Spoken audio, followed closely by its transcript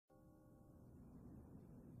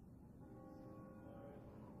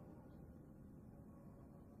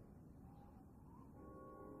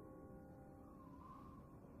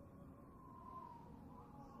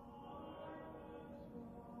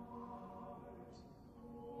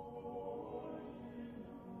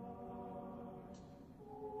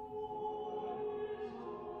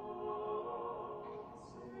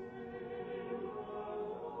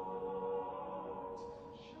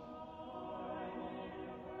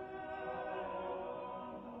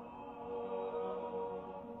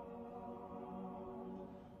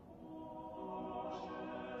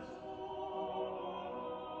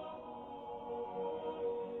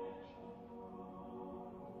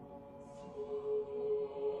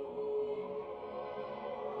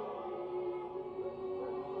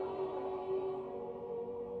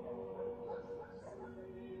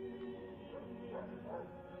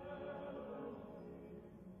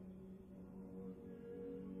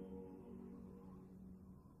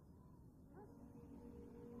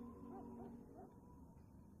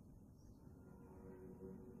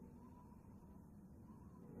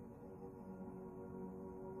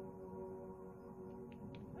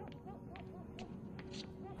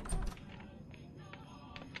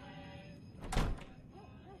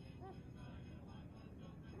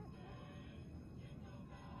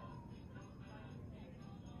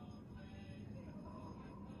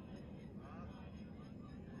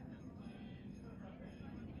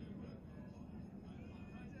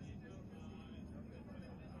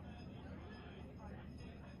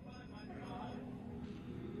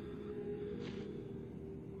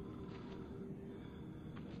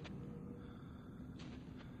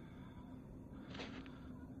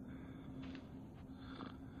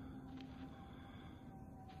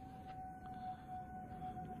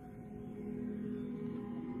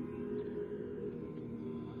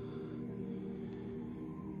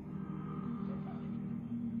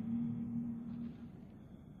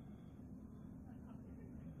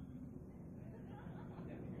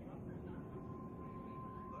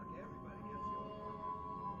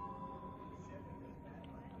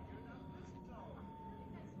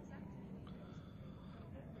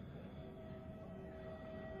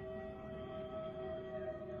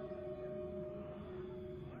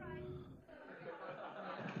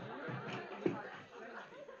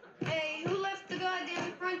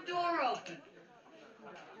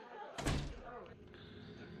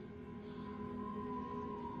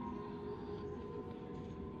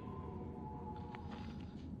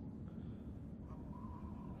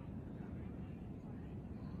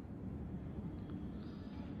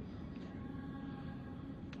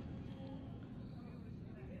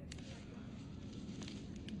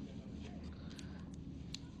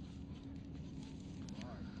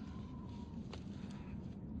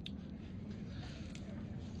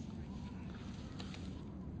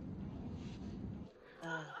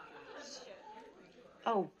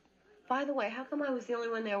Oh, by the way, how come I was the only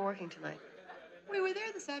one there working tonight? We were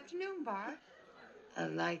there this afternoon, Barb. A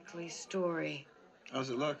likely story. How's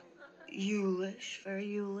it look? Youlish, very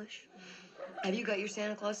Youlish. Have you got your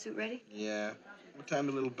Santa Claus suit ready? Yeah. What time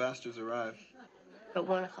do little bastards arrive? About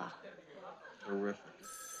 1 o'clock. Terrific.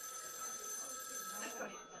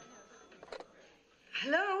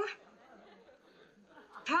 Hello?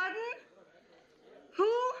 Pardon? Who?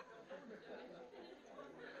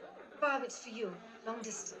 Bob, it's for you. Long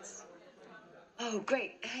distance. Oh,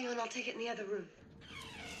 great. Hang on, I'll take it in the other room.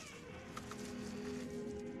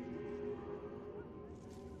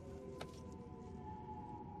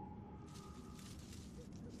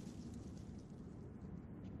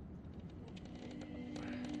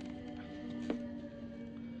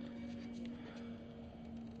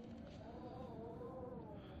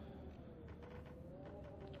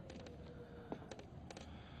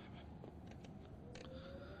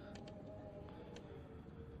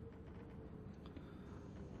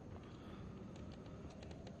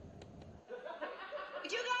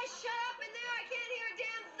 Would you guys shut up in there? I can't hear a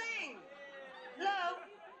damn thing. Hello?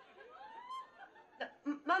 No,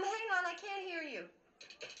 Mom, hang on. I can't hear you.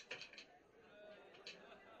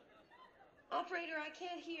 Operator, I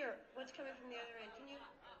can't hear what's coming from the other end. Can you?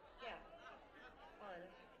 Yeah. Fine.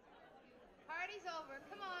 Party's over.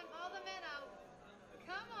 Come on, all the men out.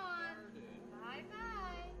 Come on.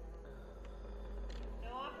 Bye-bye.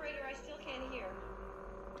 No, operator, I still can't hear.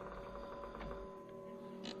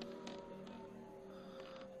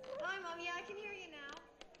 Hi, Mom. Yeah, I can hear you now.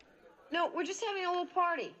 No, we're just having a little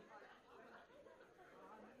party.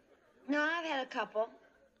 No, I've had a couple.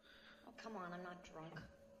 Oh, come on, I'm not drunk.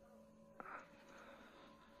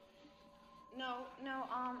 No,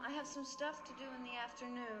 I have some stuff to do in the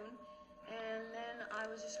afternoon, and then I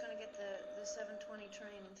was just gonna get the 7:20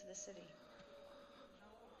 train into the city.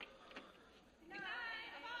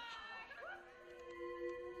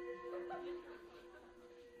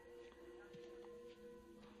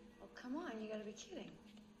 Oh, come on, you gotta be kidding.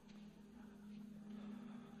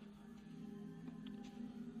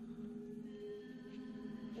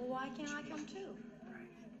 Well, why can't I come too?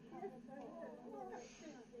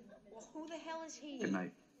 Well, who the hell is he? Good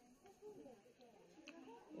night.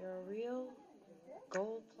 You're a real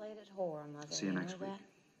gold-plated whore, Mother. See you next week. That?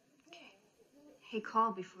 Okay. Hey,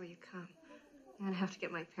 call before you come. I'm gonna have to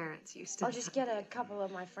get my parents used to I'll just get a couple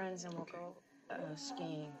of my friends and we'll go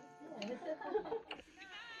skiing.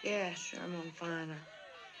 Yeah, sure, I'm fine.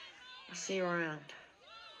 I'll see you around.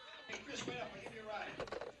 Hey, Chris, wait up. I'll give you a ride.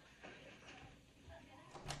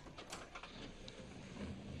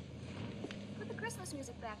 Put the Christmas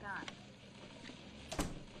music back on.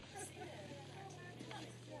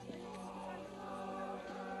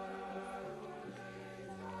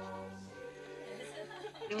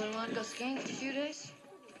 You want to go skiing for a few days?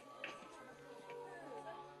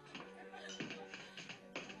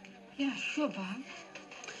 Yeah, sure, Bob.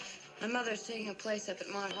 My mother's taking a place up at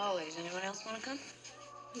Mount Holly's. Anyone else want to come?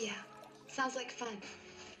 Yeah, sounds like fun.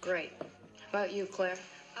 Great. How about you, Claire?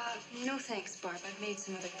 No thanks, Barb. I've made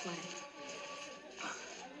some other plans.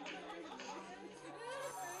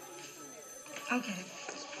 I'll get it.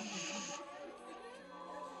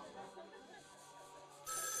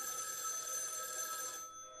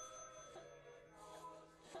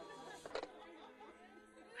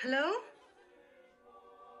 Hello?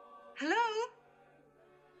 Hello?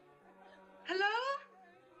 Hello?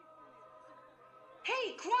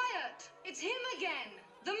 Hey, quiet! It's him again!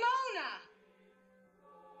 The Mona!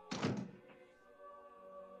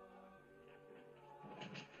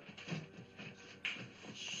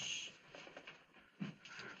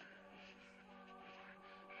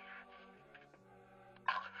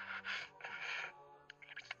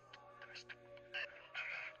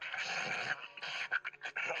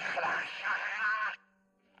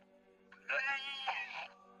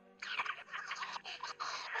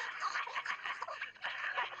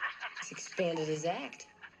 He's expanded his act.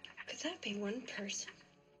 Could that be one person?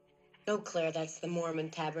 No, Claire, that's the Mormon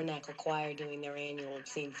Tabernacle Choir doing their annual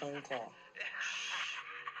obscene phone call.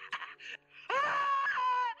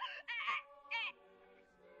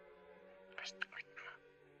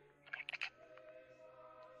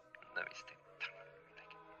 Let me stick.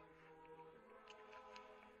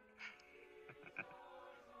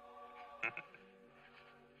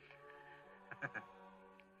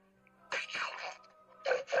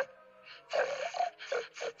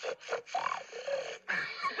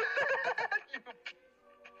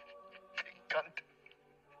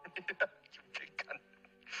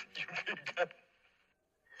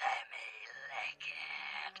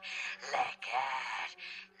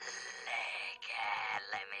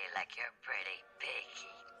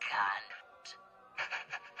 cunt.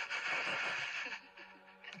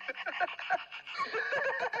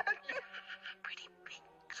 Pretty big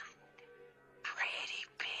cunt. Pretty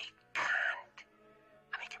big cunt.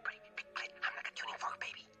 I mean, you're pretty big clit. I'm like a tuning fork,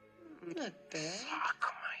 baby. Not bad. Suck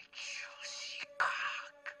my juicy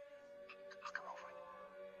cock. I'll come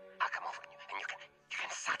over and you can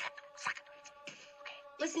suck it. Suck it. Okay.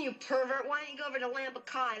 Listen, you pervert, why don't you go over to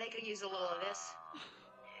Lambakai? They could use a little of this.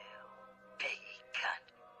 Big cunt.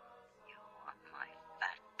 You want my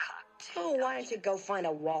fat cock too? Oh, why don't you go find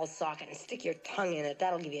a wall socket and stick your tongue in it?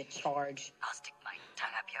 That'll give you a charge. I'll stick my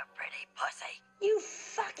tongue up your pretty pussy. You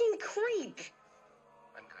fucking creep!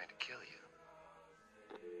 I'm going to kill you.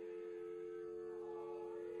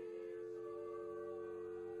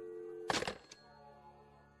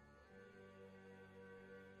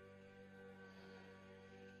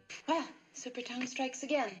 Well, super tongue strikes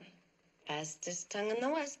again. Fastest tongue in the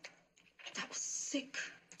West. That was sick.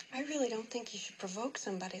 I really don't think you should provoke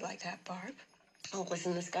somebody like that, Barb. Oh,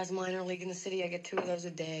 listen, this guy's minor league in the city. I get 2 of those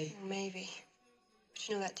a day. Maybe. But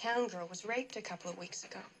you know that town girl was raped a couple of weeks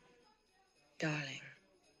ago. Darling,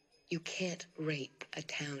 you can't rape a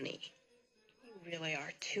townie. You really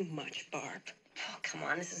are too much, Barb. Oh, come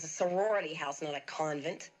on. This is a sorority house, not a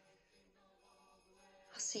convent.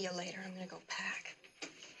 I'll see you later. I'm gonna go pack.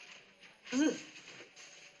 Ugh.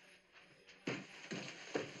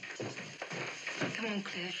 Come on,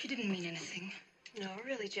 Claire. She didn't mean anything. No,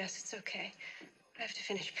 really, Jess, it's okay. I have to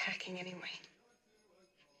finish packing anyway.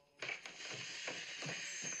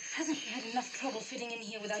 Hasn't she had enough trouble fitting in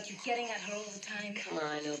here without you getting at her all the time? Come on,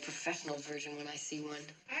 I know a professional version when I see one.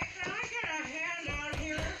 Can I get a hand out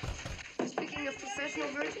here? Speaking of professional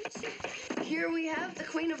virgins, here we have the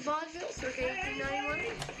Queen of Vaudeville, circa 1891.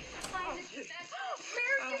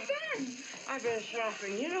 Where have you been? I've been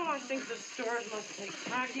shopping. You know, I think the stores must take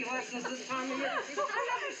tacky lessons this time of year. I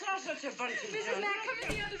never saw such a bunch of Mrs. junk. Mack, come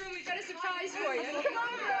in the other room. We've got a surprise for you. Come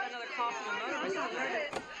on. Another coffee and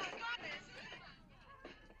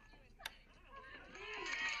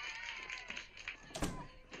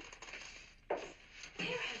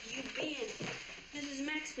Where have you been? Mrs.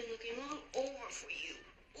 Mack's been looking all over for you.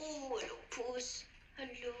 Oh, hello, puss.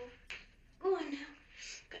 Hello. Go on now.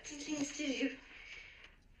 Got some things to do.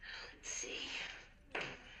 Let's see.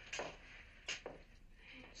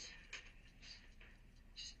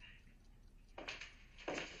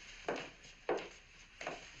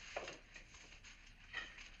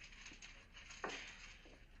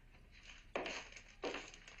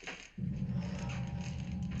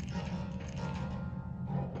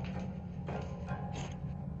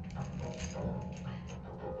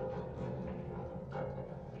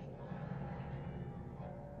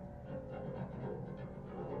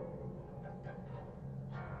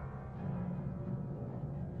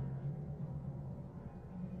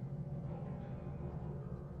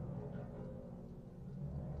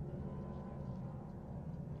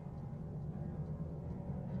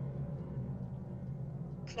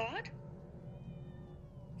 Claude?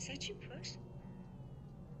 Is that you, puss?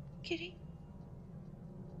 Kitty?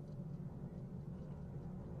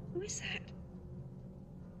 Who is that?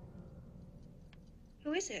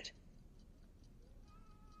 Who is it?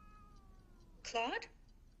 Claude?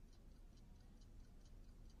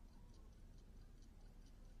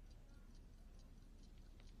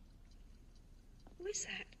 Who is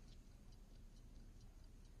that?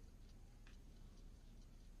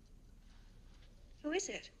 Who is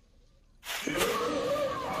it?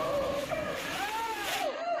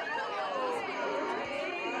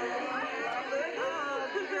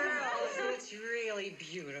 It's really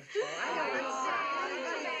beautiful.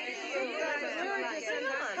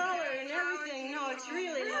 color and everything. No, it's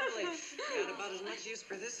really lovely. Got about as much use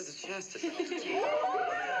for this as a chastity belt. Oh,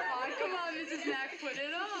 come on, Mrs. Mack, put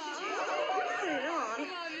it on. Put it on?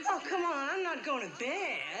 Come on, Mrs. Oh, come on. I'm not going to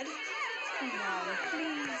bed. Come on,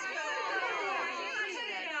 please.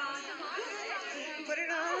 Put it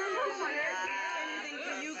on. Anything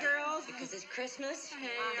for you girls? Because it's Christmas.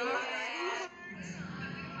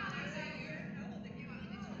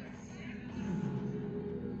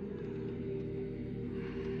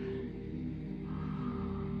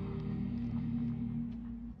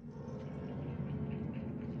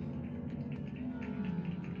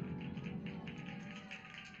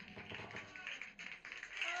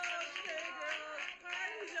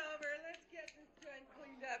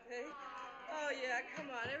 Oh, yeah, come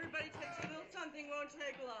on. Everybody takes a little something, won't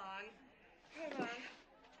take long. Come on.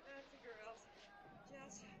 That's the girls.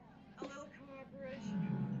 Jess, a little cooperation.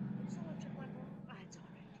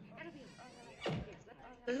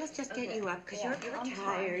 Let's just get you up, because you're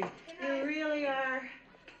tired. You really are.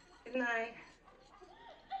 Good night.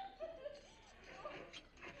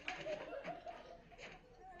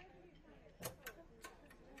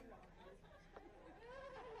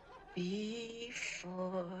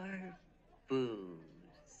 Before booze.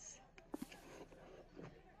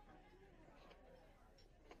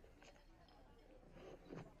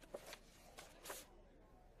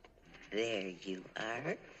 There you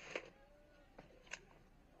are.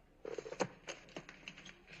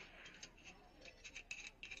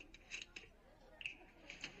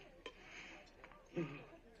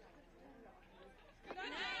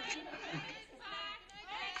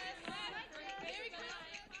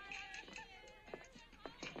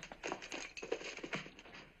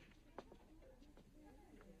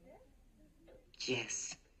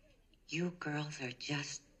 Jess, you girls are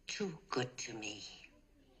just too good to me.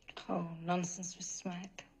 Oh, nonsense, Mrs.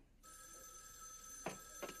 Mack.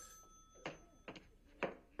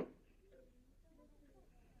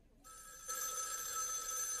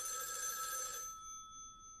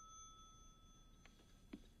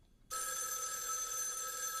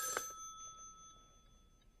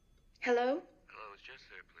 Hello? Hello, is Jess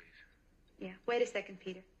there, please? Yeah, wait a second,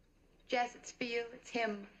 Peter. Jess, it's for you. It's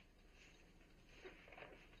him.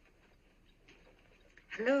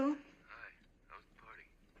 Hello? Hi, how was the party?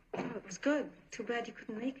 Oh, it was good. Too bad you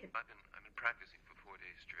couldn't make it. I've been practicing for 4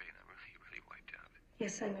 days straight. I'm really wiped out.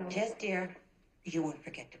 Yes, I know. Jess, dear, you won't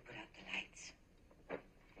forget to put out the lights.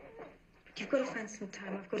 You've got to find some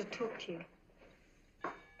time. I've got to talk to you.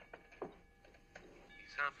 You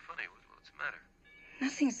sound funny. What's the matter?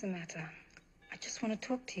 Nothing's the matter. I just want to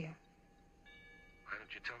talk to you. Why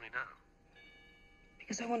don't you tell me now?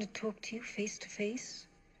 Because I want to talk to you face to face.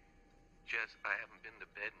 Jess, I haven't been to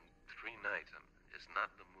bed in 3 nights. I'm just not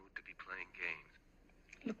in the mood to be playing games.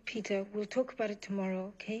 Look, Peter, we'll talk about it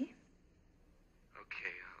tomorrow, okay?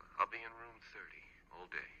 Okay, I'll be in room 30 all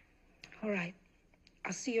day. All right.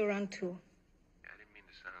 I'll see you around 2. I didn't mean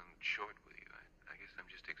to sound short with you. I guess I'm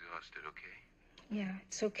just exhausted, okay? Yeah,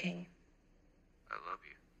 it's okay. I love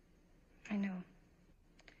you. I know.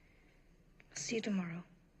 I'll see you tomorrow.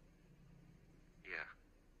 Yeah.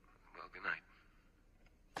 Well, good night.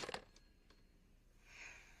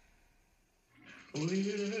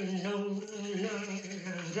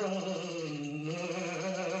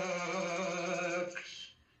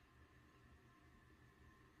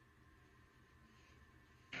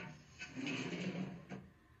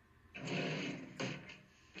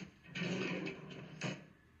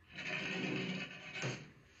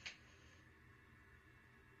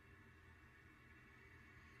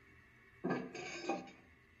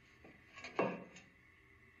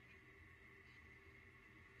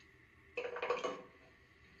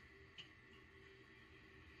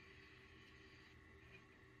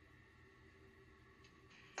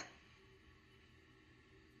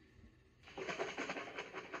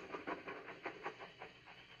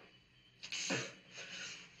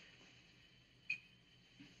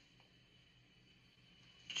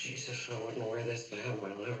 Jesus, I wouldn't wear this to have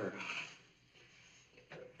my liver.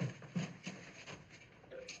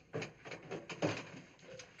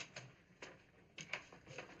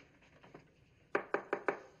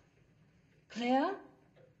 Claire?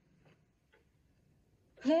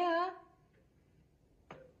 Claire?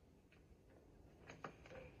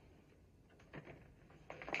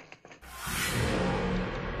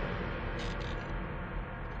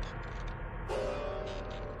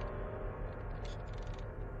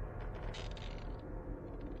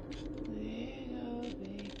 Little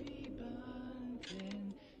baby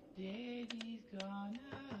bunting, daddy's gone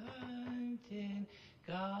a-hunting,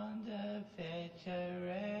 gone to fetch a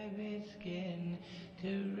rabbit skin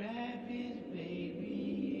to wrap his baby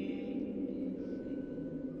in.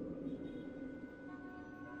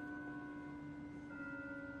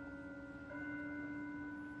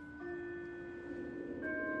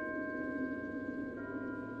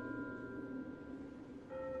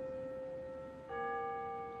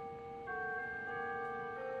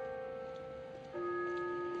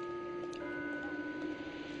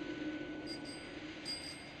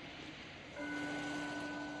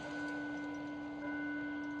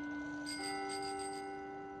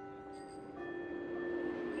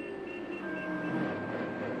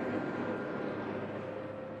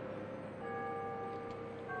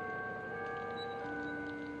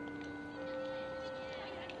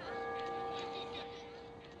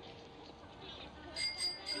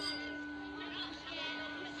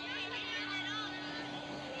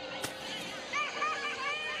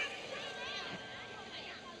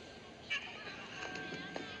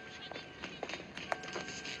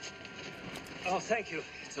 Oh, thank you.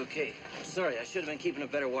 It's okay. I'm sorry. I should have been keeping a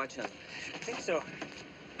better watch on them. I think so.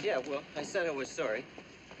 Yeah, well, I said I was sorry.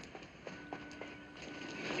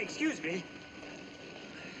 Excuse me.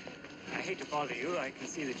 I hate to bother you. I can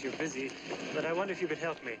see that you're busy, but I wonder if you could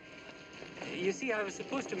help me. You see, I was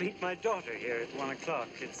supposed to meet my daughter here at 1 o'clock.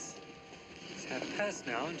 It's 1:30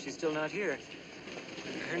 now, and she's still not here.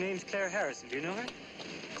 Her name's Clare Harrison. Do you know her?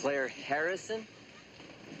 Clare Harrison?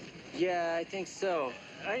 Yeah, I think so.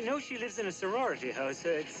 I know she lives in a sorority house.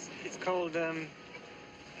 It's called,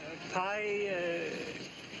 Pi,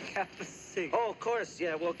 Kappa Sig. Oh, of course,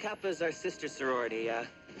 yeah. Well, Kappa's our sister sorority.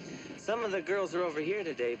 Some of the girls are over here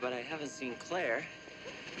today, but I haven't seen Claire.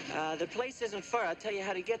 The place isn't far. I'll tell you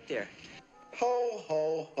how to get there. Ho,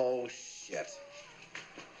 ho, ho, shit.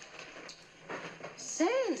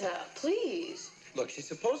 Santa, please. Look, she's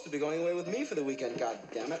supposed to be going away with me for the weekend,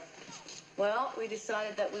 goddammit. Well, we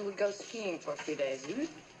decided that we would go skiing for a few days.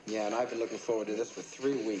 Yeah, and I've been looking forward to this for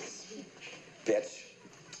 3 weeks. Bitch.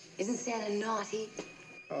 Isn't Santa naughty?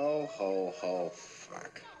 Ho, ho, ho,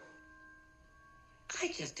 fuck. I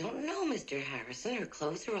just don't know, Mr. Harrison. Her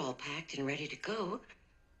clothes are all packed and ready to go.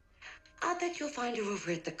 I'll bet you'll find her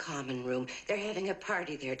over at the common room. They're having a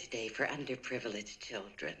party there today for underprivileged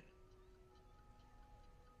children.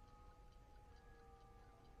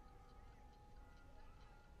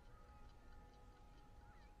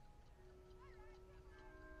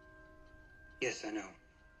 Yes, I know.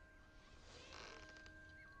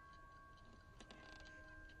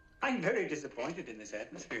 I'm very disappointed in this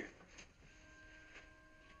atmosphere.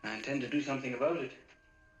 I intend to do something about it.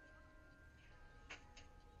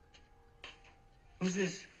 Who's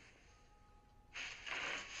this?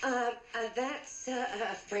 That's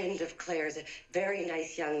a friend of Claire's, a very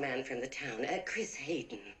nice young man from the town, Chris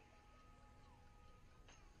Hayden.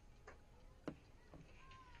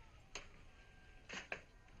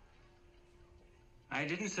 I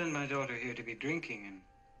didn't send my daughter here to be drinking and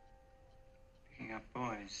picking up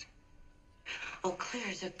boys. Oh,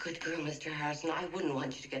 Claire's a good girl, Mr. Harrison. I wouldn't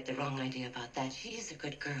want you to get the wrong idea about that. She is a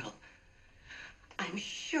good girl. I'm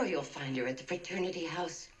sure you'll find her at the fraternity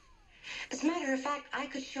house. As a matter of fact, I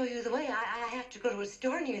could show you the way. I have to go to a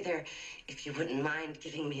store near there, if you wouldn't mind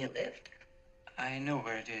giving me a lift. I know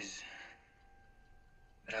where it is,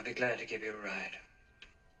 but I'll be glad to give you a ride.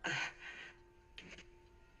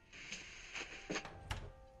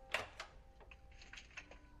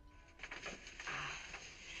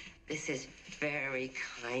 This is very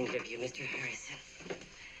kind of you, Mr. Harrison.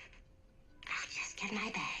 I'll just get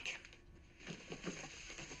my bag.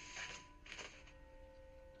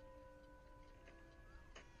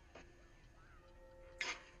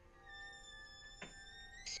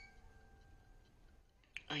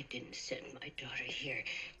 I didn't send my daughter here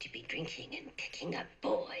to be drinking and picking up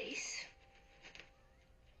boys.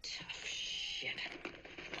 Tough shit.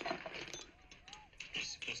 You're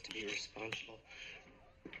supposed to be responsible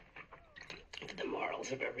for the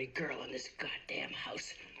morals of every girl in this goddamn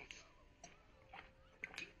house.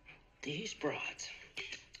 These broads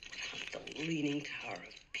have the leaning tower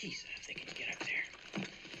of Pisa if they can get up there.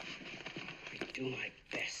 I do my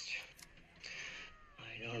best.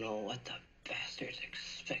 I don't know what the bastards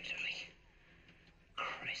expect of me.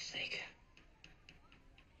 Christ's sake.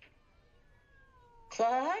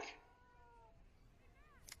 Claude?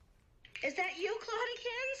 Is that you,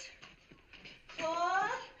 Claudykins?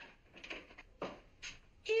 Claude?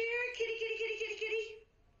 Here, kitty, kitty, kitty, kitty, kitty.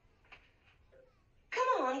 Come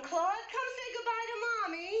on, Claude. Come say goodbye to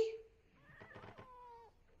Mommy.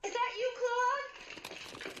 Is that you, Claude?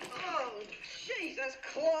 Oh, Jesus,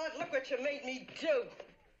 Claude, look what you made me do.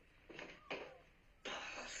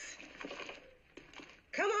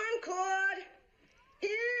 Come on, Claude. Here,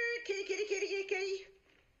 kitty, kitty, kitty, kitty, kitty.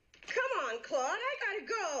 Come on, Claude, I gotta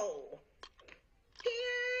go.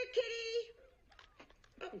 Here, kitty.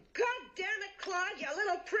 Oh, God damn it, Claude, you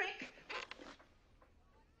little prick.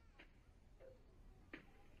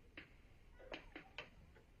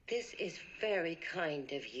 This is very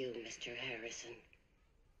kind of you, Mr. Harrison.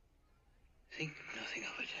 Think nothing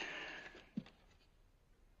of it.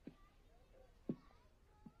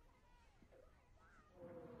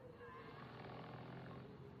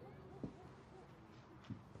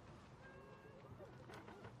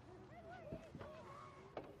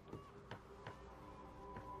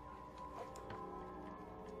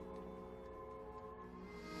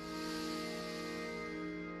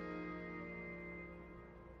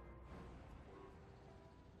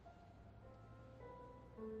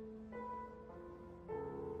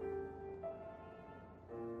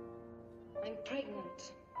 I'm pregnant.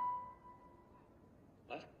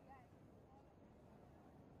 What?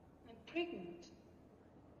 I'm pregnant.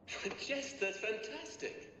 Jess, that's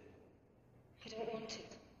fantastic. I don't want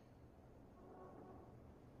it.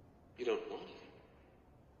 You don't want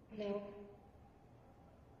it? No.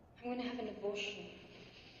 I'm gonna have an abortion.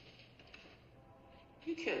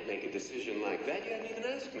 You can't make a decision like that. You haven't even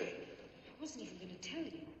asked me. wasn't even going to tell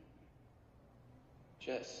you.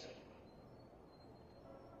 Jess,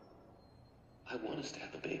 I want us to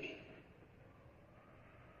have a baby.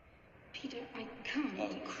 Peter, I can't. Oh,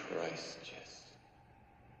 Christ, Jess.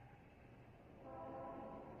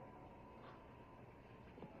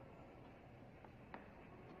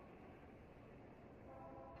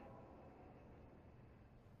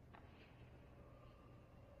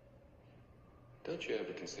 Don't you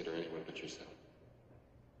ever consider anyone but yourself?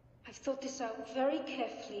 I've thought this out very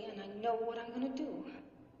carefully, and I know what I'm going to do.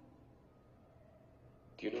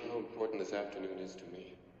 Do you know how important this afternoon is to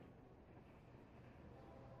me?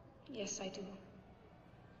 Yes, I do.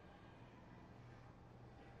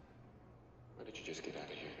 Why did you just get out of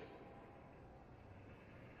here?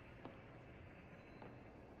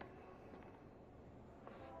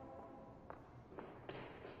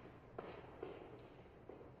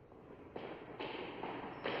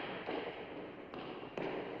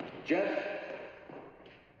 Jess?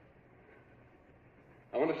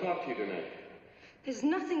 I want to talk to you tonight. There's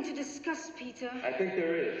nothing to discuss, Peter. I think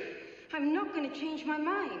there is. I'm not going to change my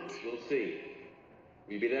mind. We'll see.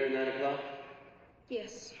 Will you be there at 9 o'clock?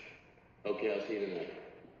 Yes. Okay, I'll see you tonight.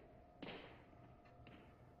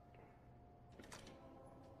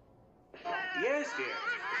 Yes, dear.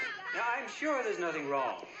 Now, I'm sure there's nothing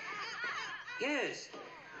wrong. Yes.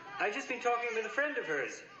 I've just been talking with a friend of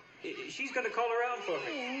hers. She's going to call around for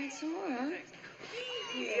me. Yeah, some more, huh?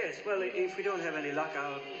 Yes, well, if we don't have any luck,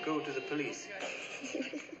 I'll go to the police.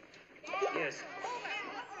 Yes.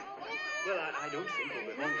 Well, I don't think we'll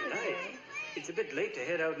be home tonight. It's a bit late to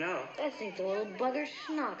head out now. I think the little bugger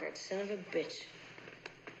schnockered, son of a bitch.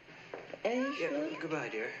 And you Yeah, goodbye,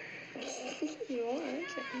 dear. You aren't.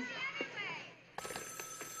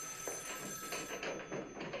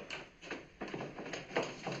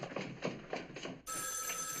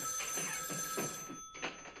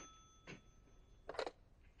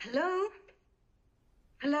 Hello?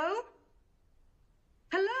 Hello?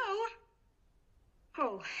 Hello?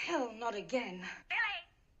 Oh, hell, not again. Billy!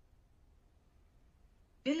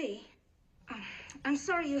 Billy? I'm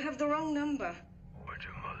sorry, you have the wrong number. What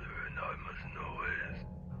your mother and I must know is,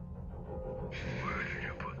 where did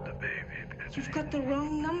you put the baby, Billy? You've got the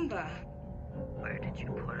wrong number. Where did you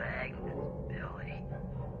put Agnes, Billy?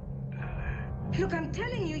 Look, I'm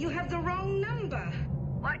telling you, you have the wrong number.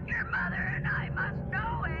 What your mother and I must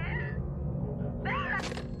know is, Billy!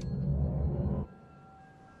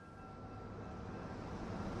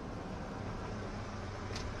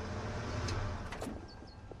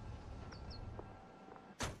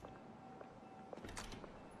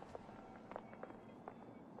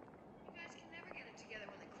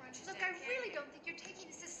 Look, I really don't think you're taking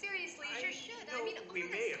this as seriously as you should. I mean, we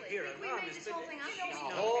may appear if we alarmed, made this but whole thing up,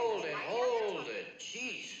 Now, hold it.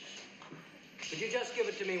 Jeez. Could you just give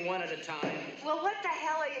it to me one at a time? Well, what the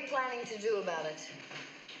hell are you planning to do about it?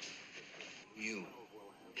 You.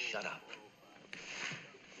 Shut up.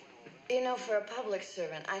 You know, for a public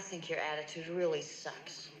servant, I think your attitude really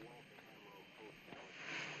sucks.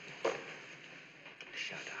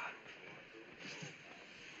 Shut up.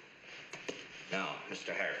 Now,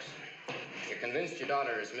 Mr. Harrison, if you're convinced your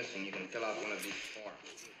daughter is missing, you can fill out one of these forms.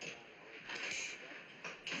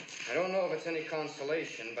 I don't know if it's any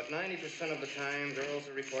consolation, but 90% of the time, girls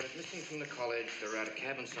are reported missing from the college. They're at a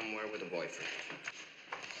cabin somewhere with a boyfriend.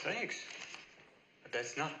 Thanks. But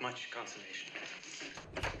that's not much consolation.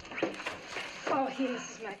 Oh, here,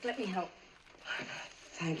 Mrs. Mack, let me help.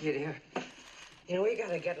 Thank you, dear. You know, we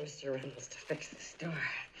gotta get Mr. Reynolds to fix this door.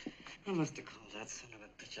 I must have called that son of a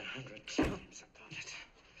bitch 100 times about it.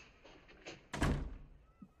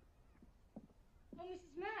 Oh,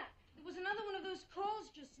 Mrs. Mack, there was another one of those calls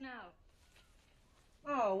just now.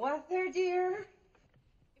 Oh, what there, dear? It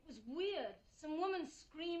was weird. Some woman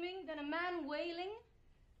screaming, then a man wailing.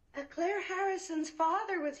 Clare Harrison's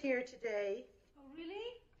father was here today. Oh,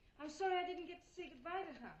 really? I'm sorry I didn't get to say goodbye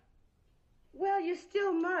to her. Well, you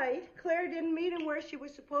still might. Claire didn't meet him where she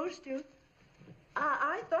was supposed to.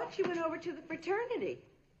 I thought she went over to the fraternity.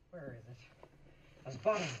 Where is it? Those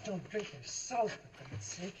bottles don't drink their salt, for God's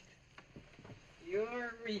sake.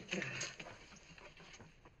 Eureka.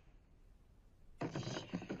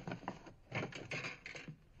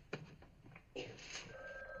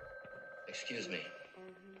 Excuse me.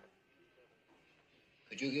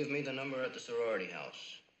 Could you give me the number at the sorority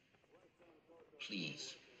house?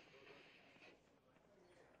 Please.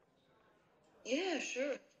 Yeah,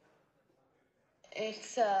 sure.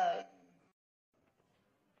 It's,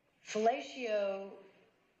 fellatio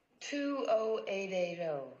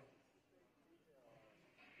 20880.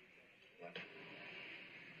 What?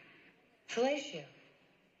 Fellatio.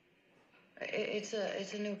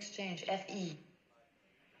 It's a new exchange, FE.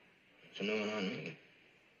 It's a new one on me.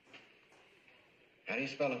 How do you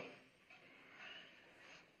spell it?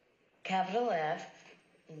 Capital F,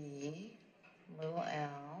 E, little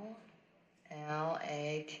L,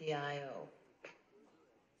 Latio.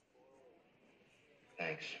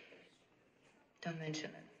 Thanks. Don't mention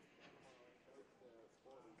it.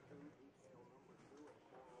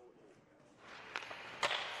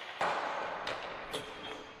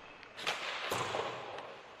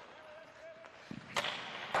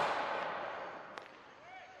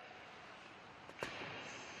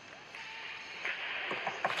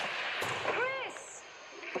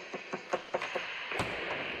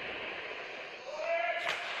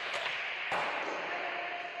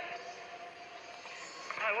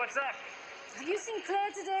 What's up? Have you seen Claire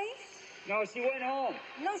today? No, she went home.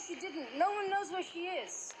 No, she didn't. No one knows where she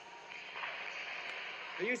is.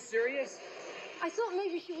 Are you serious? I thought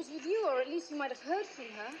maybe she was with you, or at least you might have heard from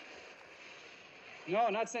her. No,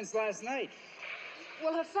 not since last night.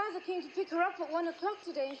 Well, her father came to pick her up at 1 o'clock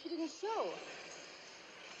today, and she didn't show.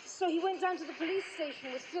 So he went down to the police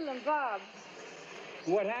station with Phil and Barb.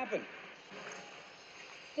 What happened?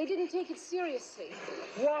 They didn't take it seriously.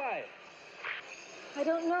 Why? I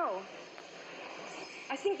don't know.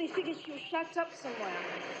 I think they figured she was shacked up somewhere.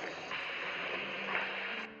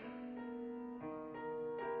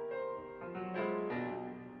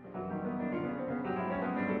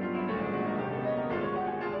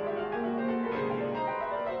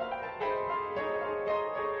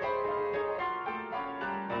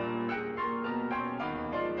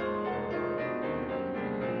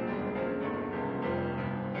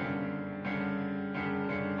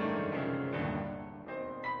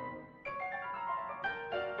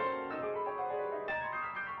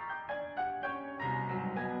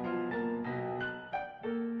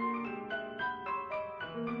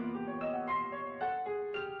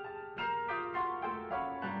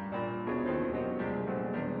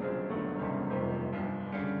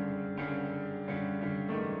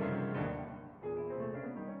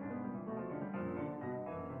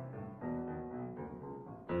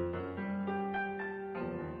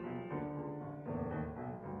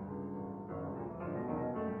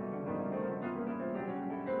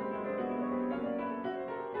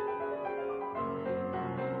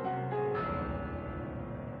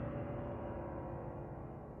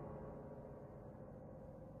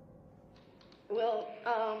 Well,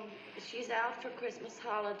 she's out for Christmas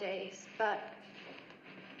holidays, but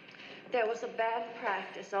there was a band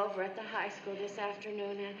practice over at the high school this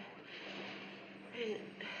afternoon, and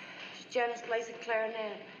Janice plays the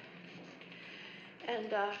clarinet.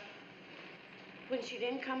 And when she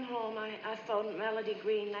didn't come home, I phoned Melody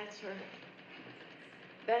Green, that's her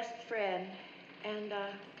best friend, and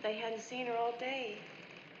they hadn't seen her all day.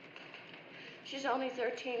 She's only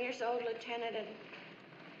 13 years old, Lieutenant, and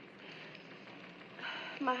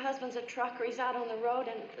my husband's a trucker. He's out on the road,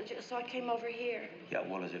 and so I came over here. Yeah,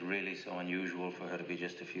 well, is it really so unusual for her to be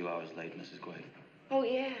just a few hours late, Mrs. Quaid? Oh,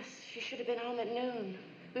 yes. She should have been home at noon.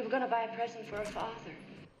 We were going to buy a present for her father.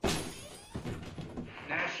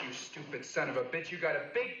 Nash, you stupid son of a bitch. You got a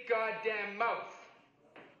big goddamn mouth.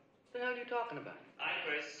 What the hell are you talking about? Hi,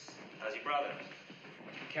 Chris. How's your brother?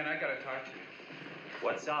 Ken, I gotta talk to you.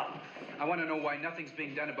 What's up? I want to know why nothing's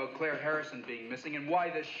being done about Clare Harrison being missing and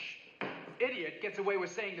why this idiot gets away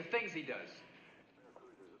with saying the things he does.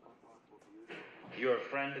 You're a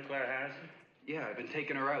friend to Clare Harrison? Yeah, I've been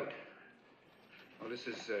taking her out. Oh, this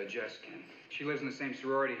is Jess, Ken. She lives in the same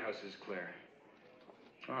sorority house as Claire.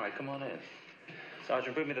 All right, come on in.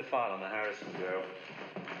 Sergeant, bring me the file on the Harrison girl.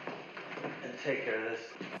 And take care of this.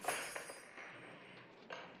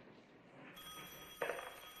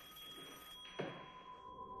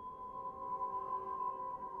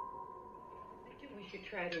 You should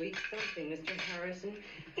try to eat something, Mr. Harrison.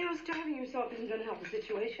 You know, starving yourself isn't going to help the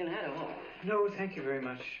situation at all. No, thank you very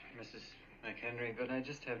much, Mrs. McHenry, but I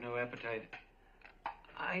just have no appetite.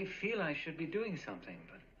 I feel I should be doing something,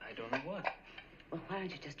 but I don't know what. Well, why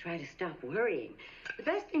don't you just try to stop worrying? The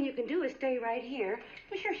best thing you can do is stay right here.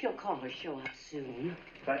 I'm sure she'll call or show up soon.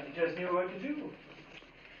 Thought you just knew what to do.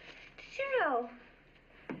 Did you know,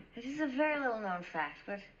 this is a very little known fact,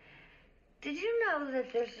 but did you know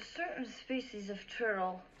that there's a certain species of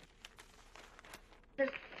turtle there's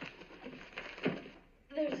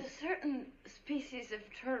a certain species of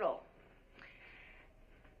turtle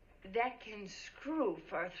that can screw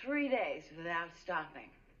for 3 days without stopping?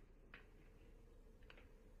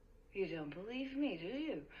 You don't believe me, do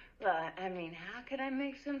you? Well, I mean, how could I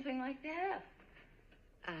make something like that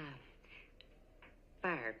up?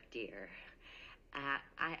 Barb, dear,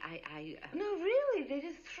 No, really, they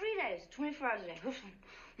did 3 days, 24 hours a day.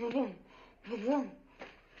 Boom, boom, boom.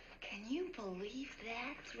 Can you believe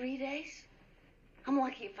that? 3 days? I'm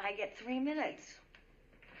lucky if I get 3 minutes.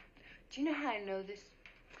 Do you know how I know this?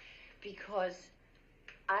 Because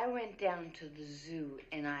I went down to the zoo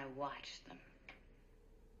and I watched them.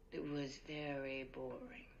 It was very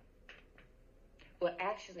boring. Well,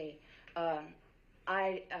 actually,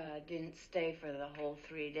 I didn't stay for the whole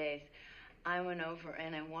 3 days. I went over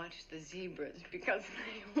and I watched the zebras because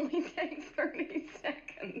they only take 30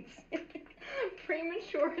 seconds.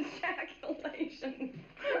 Premature ejaculation.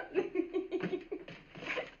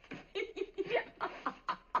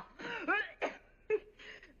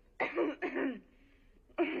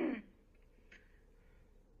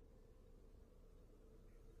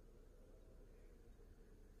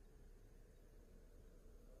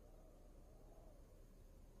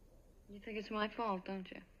 You think it's my fault, don't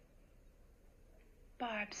you?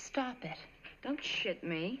 Barb, stop it. Don't shit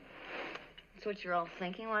me. That's what you're all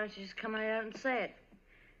thinking. Why don't you just come right out and say it?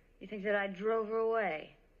 You think that I drove her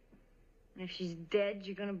away. And if she's dead,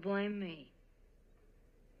 you're gonna blame me.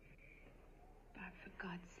 Barb, for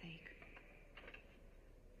God's sake.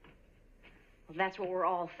 Well, that's what we're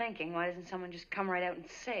all thinking. Why doesn't someone just come right out and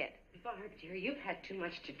say it? Barb, dear, you've had too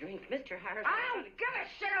much to drink. Mr. Harrison... I don't give a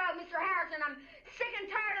shit about Mr. Harrison. I'm sick and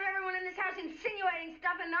tired of everyone in this house insinuating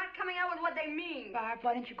stuff and not coming out with what they mean. Barb,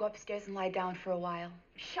 why don't you go upstairs and lie down for a while?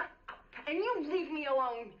 Shut up. And you leave me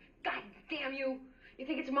alone. God damn you. You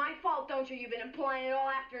think it's my fault, don't you? You've been implying it all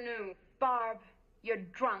afternoon. Barb, you're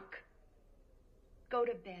drunk. Go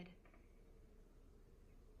to bed.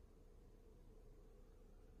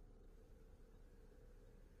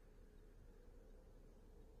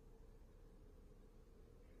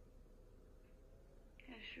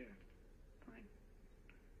 Yeah, sure. Fine.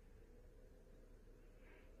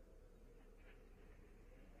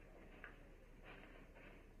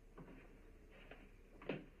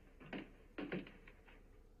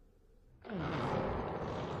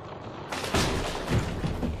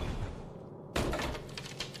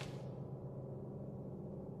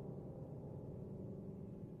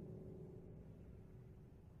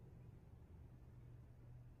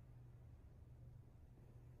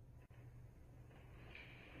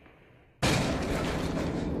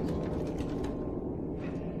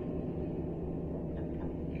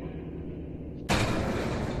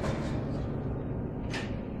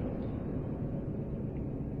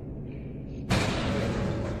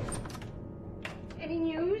 Any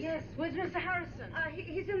news? Yes. Where's Mr. Harrison?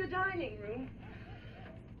 He's in the dining room.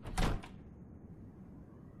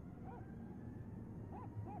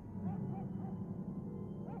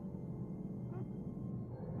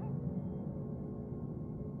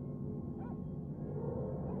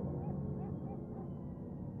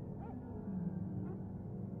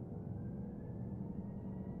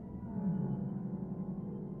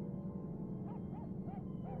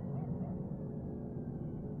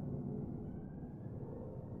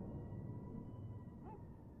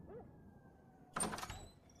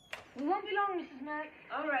 We won't be long, Mrs. Mack.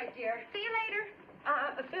 All right, dear. See you later.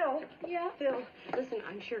 Phil. Yeah? Phil, listen,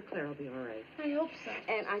 I'm sure Claire will be all right. I hope so.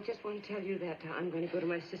 And I just want to tell you that I'm going to go to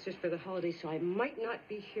my sister's for the holidays, so I might not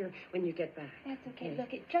be here when you get back. That's okay. Look,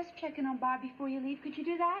 just checking on Barb before you leave. Could you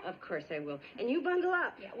do that? Of course I will. And you bundle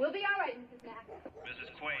up. Yeah, we'll be all right, Mrs. Mack. Mrs.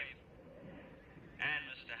 Quaid and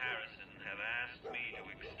Mr. Harrison have asked me to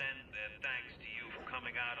extend their thanks to you for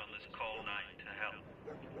coming out on this cold night to help.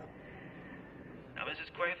 Now,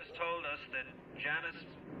 Mrs. Quaid has told us that Janice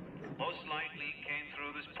most likely came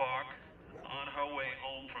through this park on her way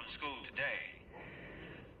home from school today.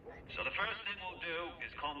 So the first thing we'll do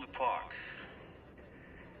is comb the park.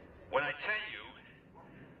 When I tell you,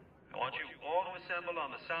 I want you all to assemble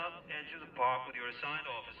on the south edge of the park with your assigned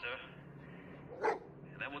officer,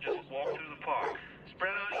 and then we'll just walk through the park.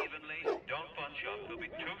 Spread out evenly, don't bunch up. There'll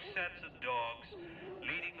be 2 sets of dogs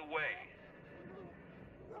leading the way.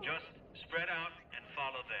 Just spread out and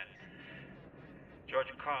follow them. George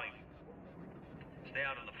and Carly, stay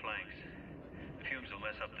out on the flanks. The fumes will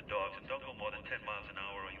mess up the dogs, and don't go more than 10 miles an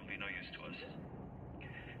hour or you'll be no use to us.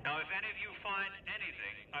 Now, if any of you find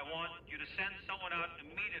anything, I want you to send someone out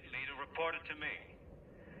immediately to report it to me.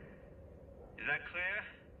 Is that clear?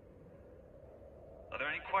 Are there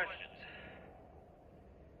any questions?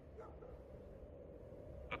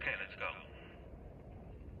 Okay, let's go.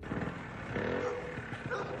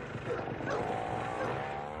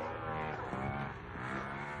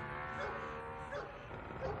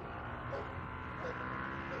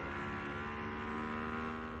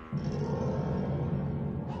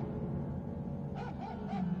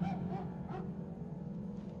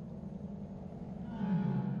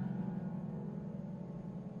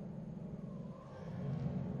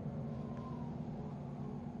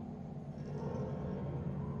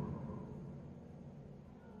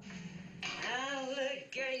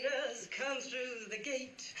 the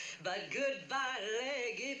gate, but goodbye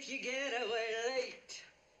leg if you get away late.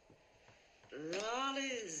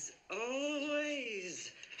 Lollies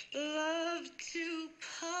always love to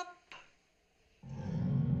pop.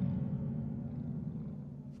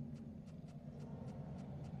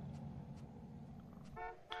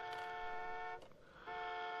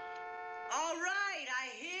 All right, I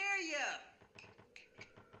hear you.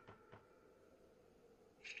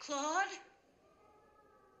 Claude?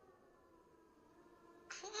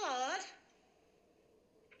 Claude?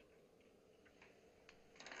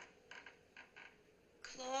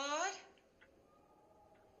 Claude?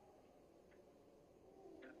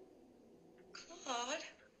 Claude?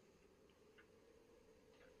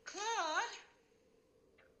 Claude?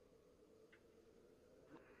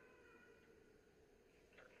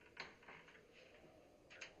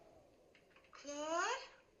 Claude?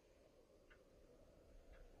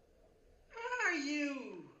 Where are you?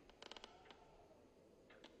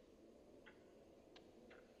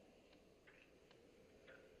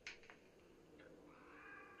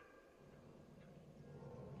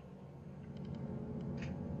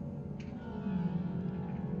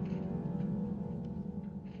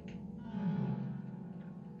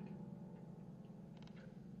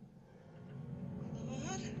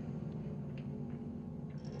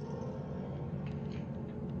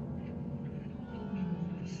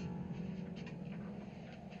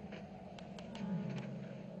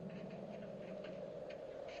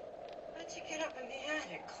 How'd you get up in the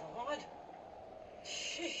attic, Claude?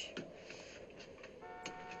 Sheesh.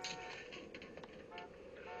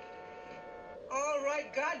 All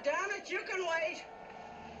right, goddammit, you can wait.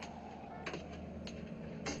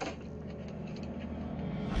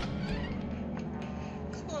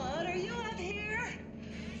 Claude, are you up here?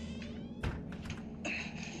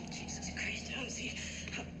 Jesus Christ, I don't see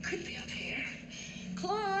how it could be up here.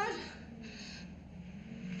 Claude?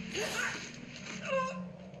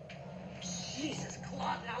 Jesus,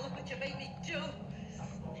 Claude, now look what you made me do.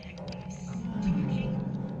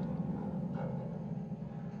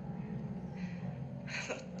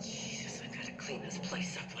 Oh, Jesus, I gotta clean this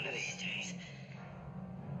place up one of these days.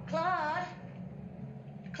 Claude?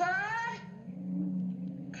 Claude?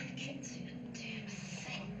 I can't see a damn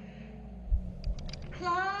thing.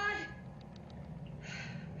 Claude?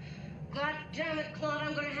 God damn it, Claude,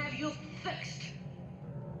 I'm gonna have you fixed.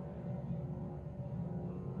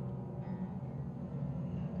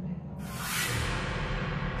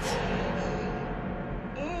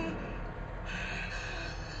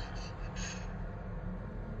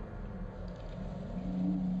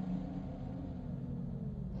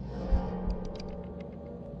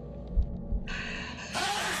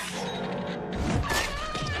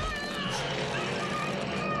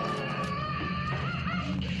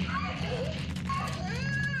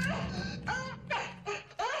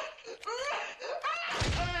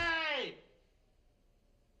 Hey!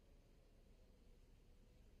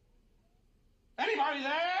 Anybody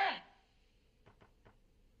there?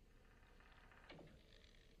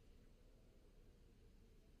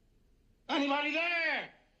 Anybody there?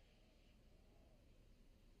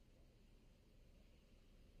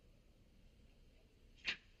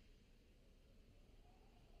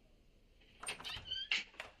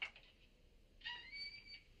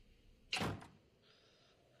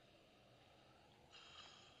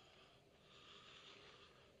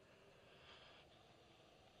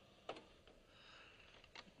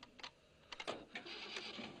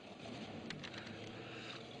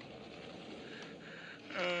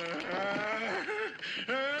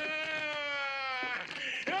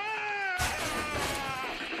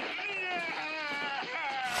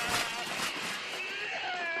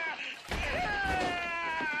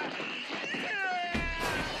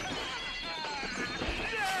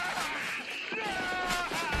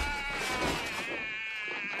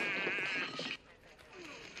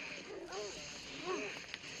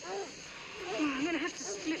 I'm gonna have to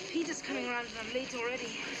split. Peter's coming around and I'm late already.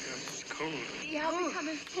 It's cold. Yeah, I'll be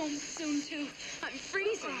coming home soon, too. I'm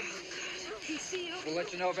freezing. Can see you. We'll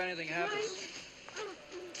let you know if anything happens.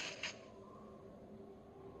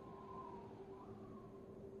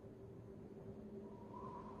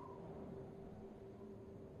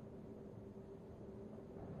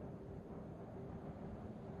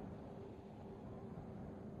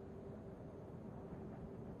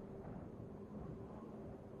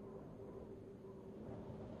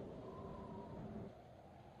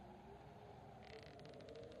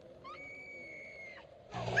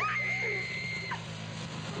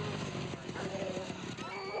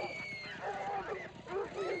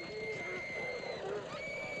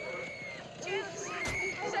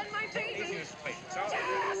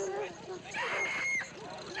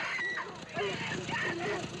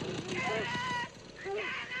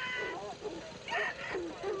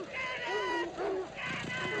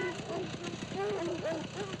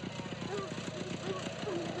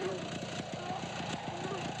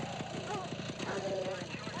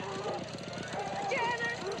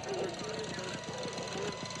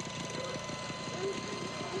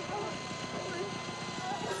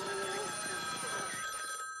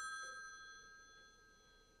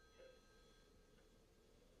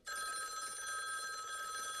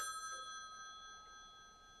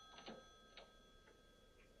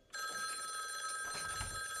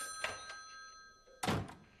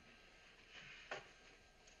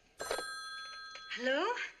 Hello?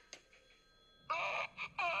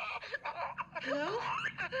 Hello?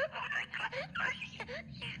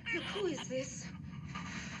 Look, who is this?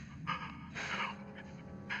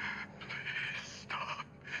 Stop.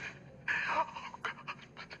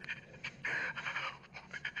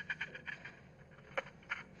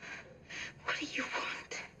 What do you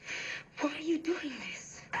want? Why are you doing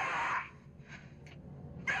this?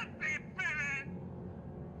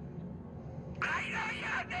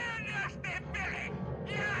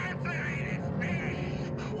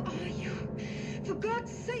 Who are you? For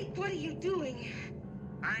God's sake, what are you doing?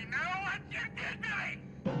 I know what you did, Billy!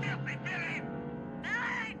 Filthy Billy!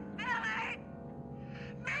 Billy! Billy!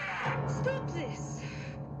 Stop this!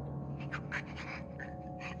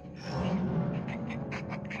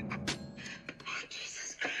 Oh,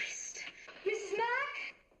 Jesus Christ. Mrs. Mack?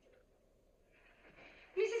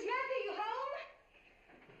 Mrs. Mack, are you home?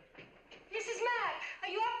 Mrs. Mack,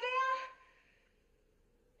 are you up there?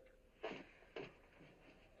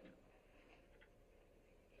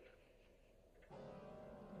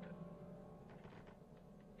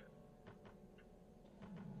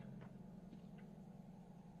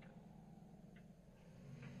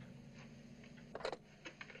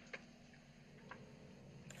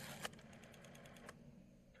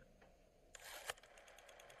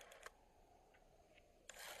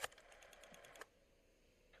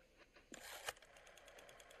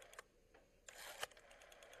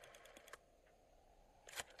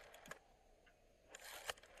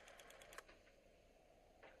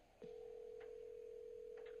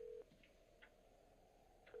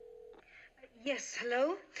 Yes,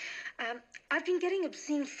 hello? I've been getting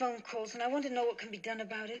obscene phone calls, and I want to know what can be done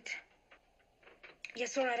about it.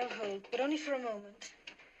 Yes, all right, I'll hold, but only for a moment.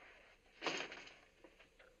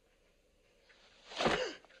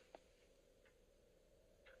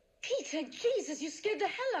 Peter, Jesus, you scared the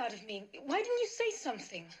hell out of me. Why didn't you say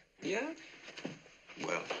something? Yeah?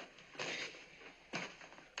 Well,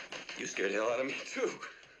 you scared the hell out of me, too.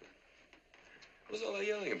 What was all that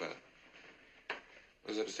yelling about? I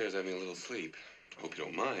was upstairs having a little sleep. I hope you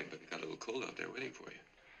don't mind, but it got a little cold out there waiting for you.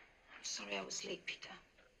 I'm sorry I was late, Peter.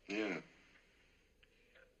 Yeah.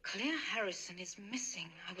 Clare Harrison is missing.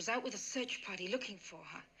 I was out with a search party looking for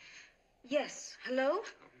her. Yes, hello?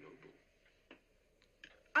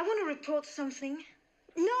 I want to report something.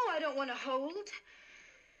 No, I don't want to hold.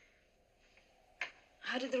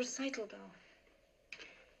 How did the recital go?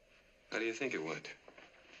 How do you think it went?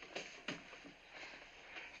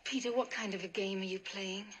 Peter, what kind of a game are you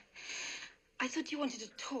playing? I thought you wanted to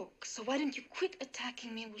talk, so why don't you quit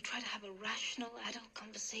attacking me and we'll try to have a rational, adult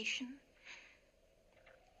conversation?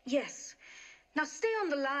 Yes. Now stay on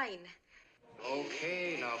the line.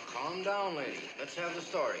 Okay, now calm down, lady. Let's have the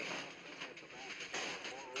story.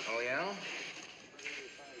 Oh, yeah?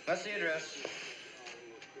 What's the address?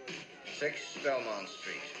 6 Belmont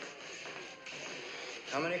Street.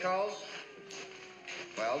 How many calls?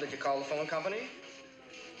 Well, did you call the phone company?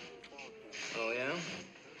 Oh, yeah?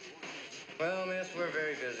 Well, miss, we're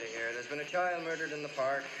very busy here. There's been a child murdered in the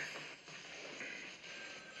park.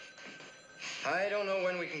 I don't know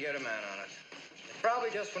when we can get a man on it. It's probably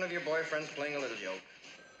just one of your boyfriends playing a little joke.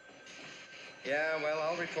 Yeah, well,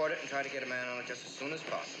 I'll report it and try to get a man on it just as soon as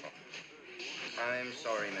possible. I'm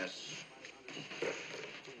sorry, miss.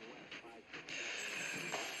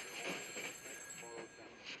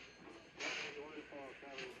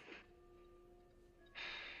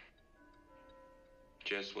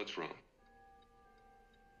 Jess, what's wrong?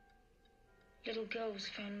 Little girl was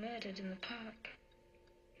found murdered in the park.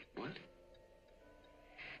 What?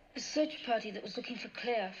 The search party that was looking for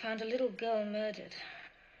Claire found a little girl murdered.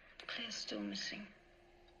 Claire's still missing.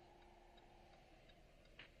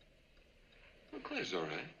 Well, Claire's all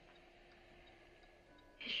right.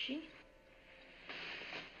 Is she?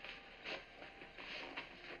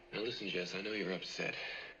 Now listen, Jess, I know you're upset.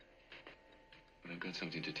 But I've got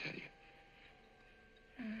something to tell you.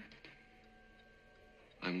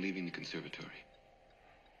 I'm leaving the conservatory.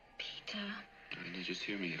 Peter. Now, just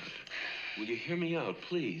hear me out. Will you hear me out,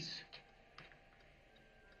 please?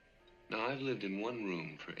 Now, I've lived in one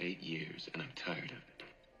room for 8 years, and I'm tired of it.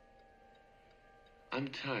 I'm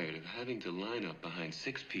tired of having to line up behind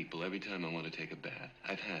 6 people every time I want to take a bath.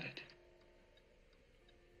 I've had it.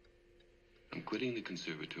 I'm quitting the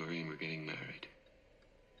conservatory, and we're getting married.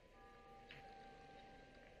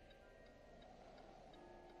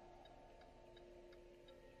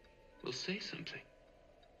 Well, say something.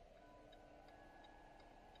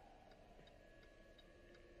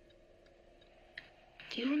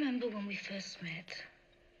 Do you remember when we first met?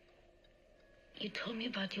 You told me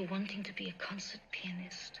about your wanting to be a concert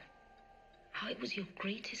pianist. How it was your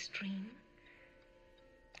greatest dream.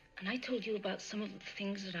 and I told you about some of the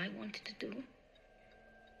things that I wanted to do,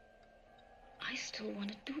 I still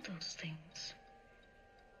want to do those things.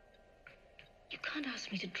 You can't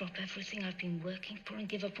ask me to drop everything I've been working for and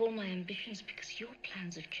give up all my ambitions because your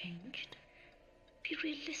plans have changed. Be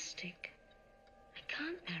realistic. I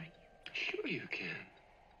can't marry you. Sure you can.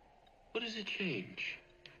 What does it change?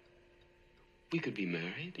 We could be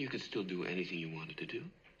married. You could still do anything you wanted to do.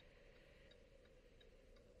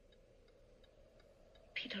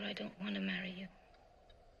 Peter, I don't want to marry you.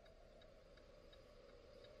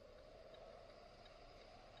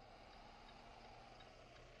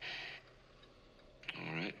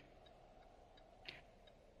 All right.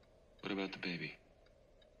 What about the baby?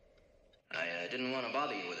 I didn't want to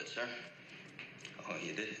bother you with it, sir. Oh,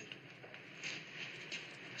 you did?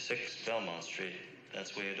 6 Belmont Street.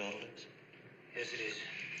 That's where your daughter lives? Yes, it is.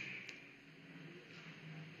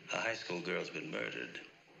 A high school girl's been murdered.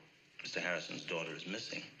 Mr. Harrison's daughter is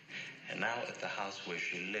missing. And now at the house where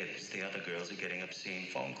she lives, the other girls are getting obscene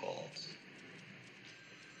phone calls.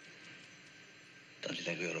 Don't you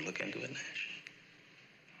think we ought to look into it, Nash?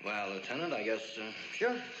 Well, Lieutenant, I guess,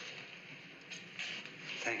 sure.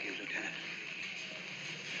 Thank you, Lieutenant.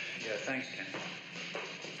 Yeah, thanks, Ken.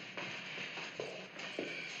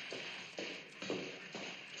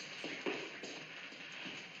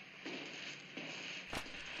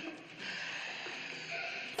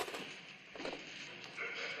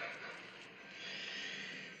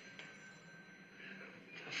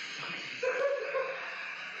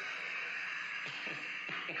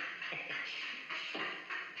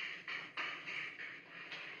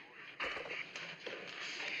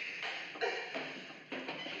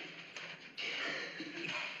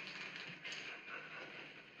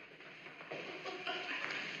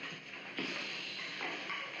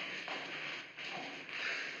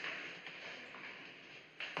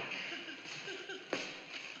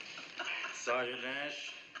 Sergeant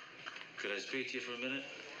Nash, could I speak to you for a minute?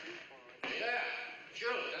 Yeah,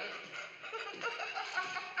 sure, Lieutenant.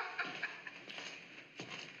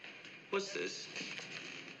 What's this?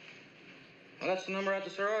 Well, that's the number at the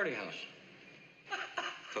sorority house.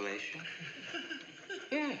 Felicia?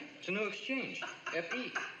 Yeah, it's a new exchange.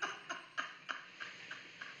 F.E.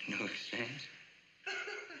 New exchange?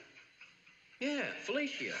 Yeah,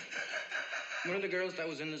 Felicia. One of the girls that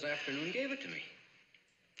was in this afternoon gave it to me.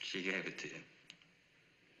 She gave it to you.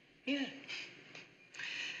 Yeah.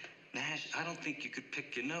 Nash, I don't think you could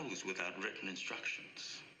pick your nose without written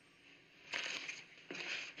instructions.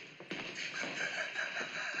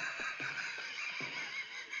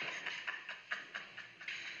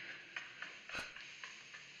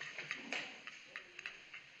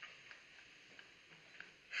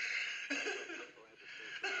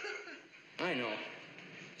 I know.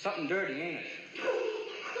 Something dirty, ain't it?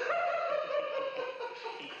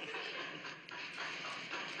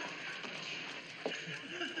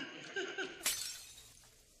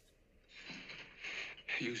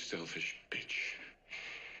 You selfish bitch.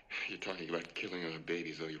 You're talking about killing our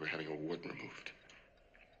babies though you were having a wart removed.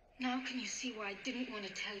 Now can you see why I didn't want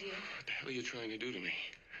to tell you? What the hell are you trying to do to me?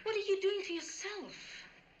 What are you doing to yourself?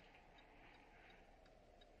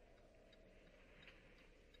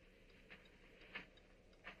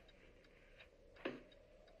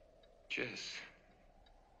 Jess,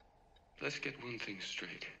 let's get one thing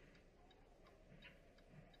straight.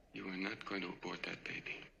 You are not going to abort that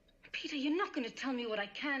baby. Peter, you're not going to tell me what I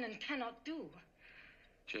can and cannot do.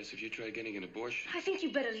 Jess, if you try getting an abortion... I think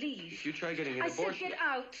you better leave. If you try getting an abortion... I said get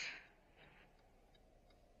out.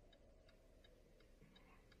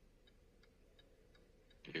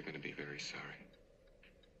 You're going to be very sorry.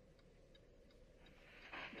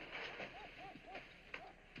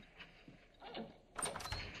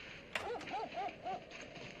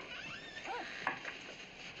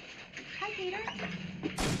 Hi, Peter.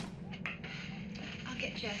 I'll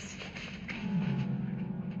get Jess.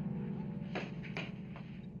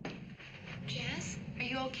 Jess, are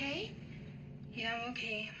you okay? Yeah, I'm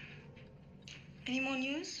okay. Any more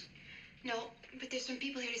news? No, but there's some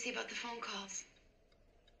people here to see about the phone calls.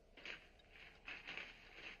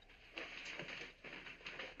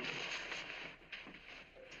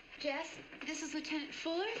 Jess, this is Lieutenant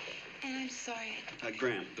Fuller, and I'm sorry.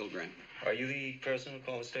 Graham, Bill Graham. Are you the person who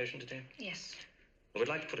called the station today? Yes. Well, we'd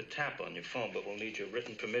like to put a tap on your phone, but we'll need your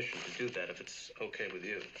written permission to do that if it's okay with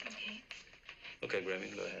you. Okay. Okay, Graham, you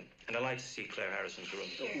can go ahead. And I'd like to see Clare Harrison's room.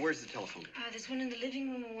 Sure. Where's the telephone? There's one in the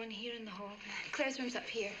living room and one here in the hall. Claire's room's up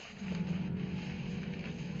here.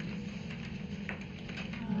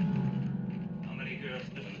 How many girls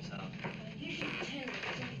live in this house? Usually 10.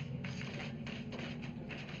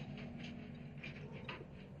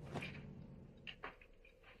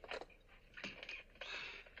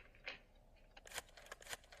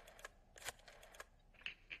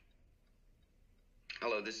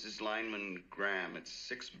 Hello, this is lineman Graham. It's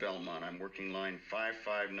 6 Belmont. I'm working line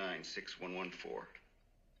 559-6114.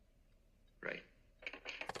 Right.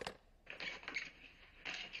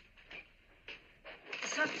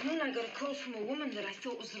 This afternoon, I got a call from a woman that I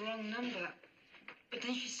thought was the wrong number. But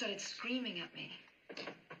then she started screaming at me.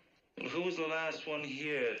 Well, who was the last one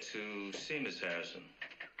here to see Miss Harrison?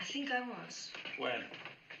 I think I was. When?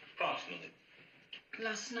 Approximately.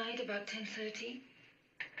 Last night, about 10:30.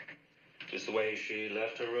 Just the way she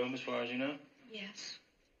left her room, as far as you know? Yes.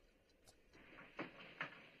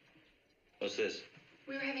 What's this?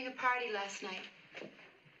 We were having a party last night.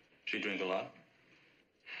 She drink a lot?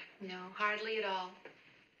 No, hardly at all.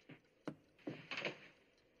 Did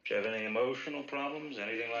you have any emotional problems,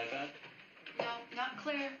 anything like that? No, not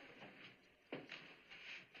Claire.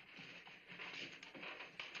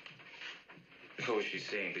 Who was she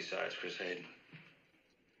seeing besides Chris Hayden?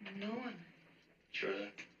 No one. Sure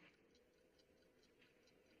then?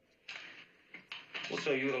 Well,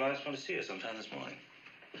 so you were the last one to see her sometime this morning?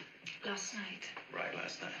 Last night. Right,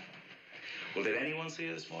 last night. Well, did anyone see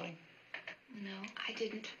her this morning? No, I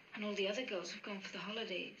didn't. And all the other girls have gone for the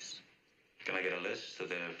holidays. Can I get a list of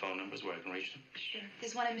their phone numbers where I can reach them? Sure.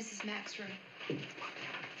 There's one in Mrs. Mack's room.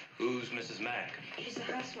 Who's Mrs. Mack? She's a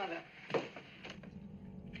house mother.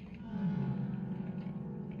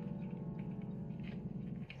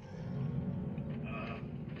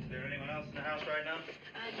 Is there anyone else in the house right now?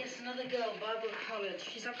 Yes, another girl, Barbara College.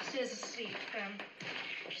 She's upstairs asleep.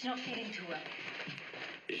 She's not feeling too well.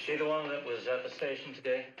 Is she the one that was at the station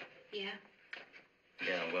today? Yeah.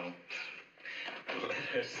 Yeah, well, let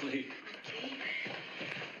her sleep. Okay.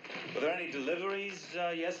 Were there any deliveries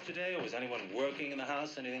yesterday, or was anyone working in the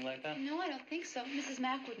house, anything like that? No, I don't think so. Mrs.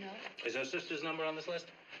 Mack would know. Is her sister's number on this list?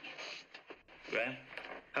 Graham,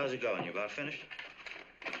 how's it going? You about finished?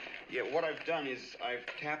 Yeah, what I've done is I've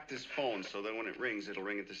tapped this phone so that when it rings, it'll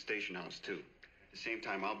ring at the station house, too. At the same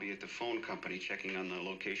time, I'll be at the phone company checking on the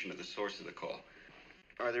location of the source of the call.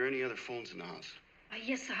 Are there any other phones in the house?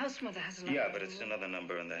 Yes, the house mother has a number. Yeah, but it's another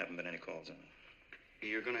number, and there haven't been any calls on it.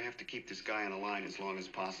 You're going to have to keep this guy on the line as long as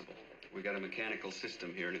possible. We got a mechanical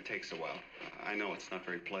system here, and it takes a while. I know it's not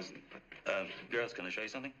very pleasant, but... Girls, can I show you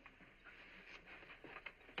something?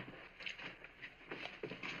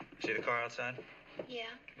 See the car outside? Yeah.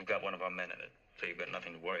 We've got one of our men in it, so you've got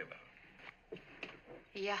nothing to worry about.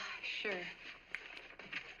 Yeah, sure.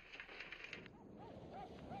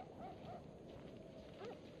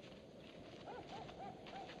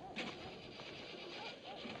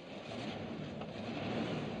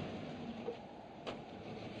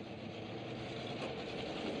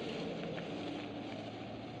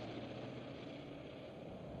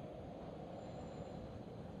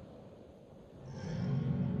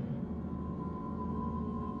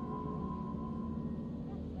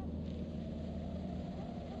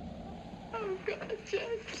 Oh, God,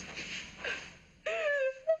 Jess. I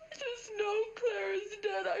just know Claire is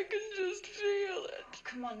dead. I can just feel it.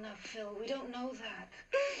 Come on now, Phil. We don't know that.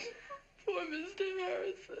 Poor Mr.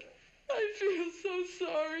 Harrison. I feel so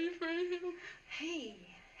sorry for him. Hey.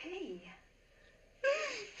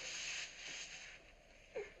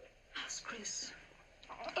 How's Chris?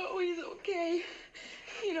 Oh, he's okay.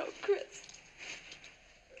 You know, Chris.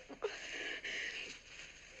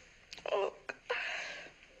 Oh.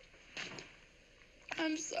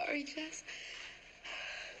 I'm sorry, Jess.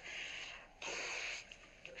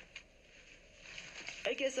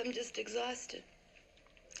 I guess I'm just exhausted.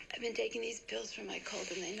 I've been taking these pills for my cold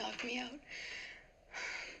and they knock me out.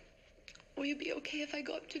 Will you be okay if I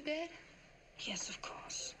go up to bed? Yes, of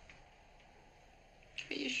course.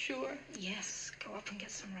 Are you sure? Yes, go up and get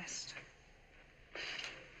some rest.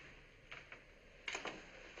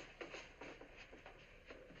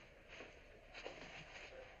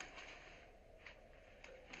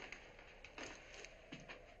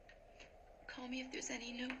 Call me if there's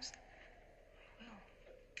any news. I will.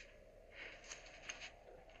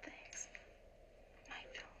 Thanks. Night,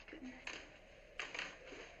 Phil. Good night.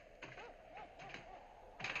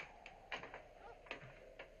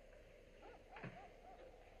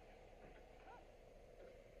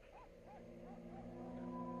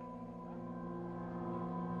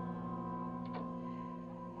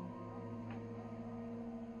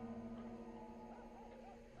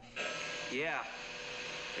 Yeah.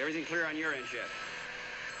 Everything clear on your end, Jess?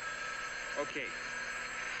 Okay.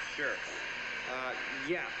 Sure.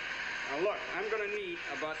 Yeah. Now, look, I'm going to need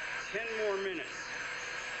about 10 more minutes.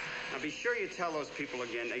 Now, be sure you tell those people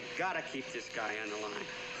again, they got to keep this guy on the line.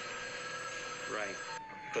 Right.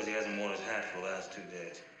 Because he hasn't worn his hat for the last 2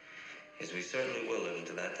 days. Yes, we certainly will live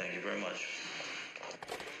into that. Thank you very much.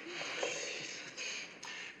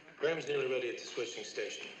 Graham's nearly ready at the switching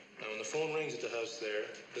station. Now, when the phone rings at the house there,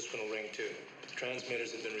 this one will ring too. The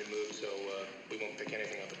transmitters have been removed, so we won't pick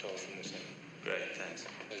anything up at all from this end. Great, thanks.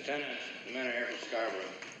 Lieutenant, the men are here from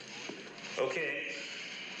Scarborough. Okay.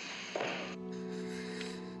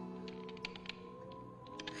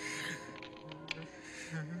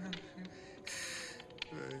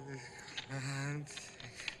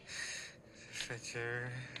 Such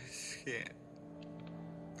your skin.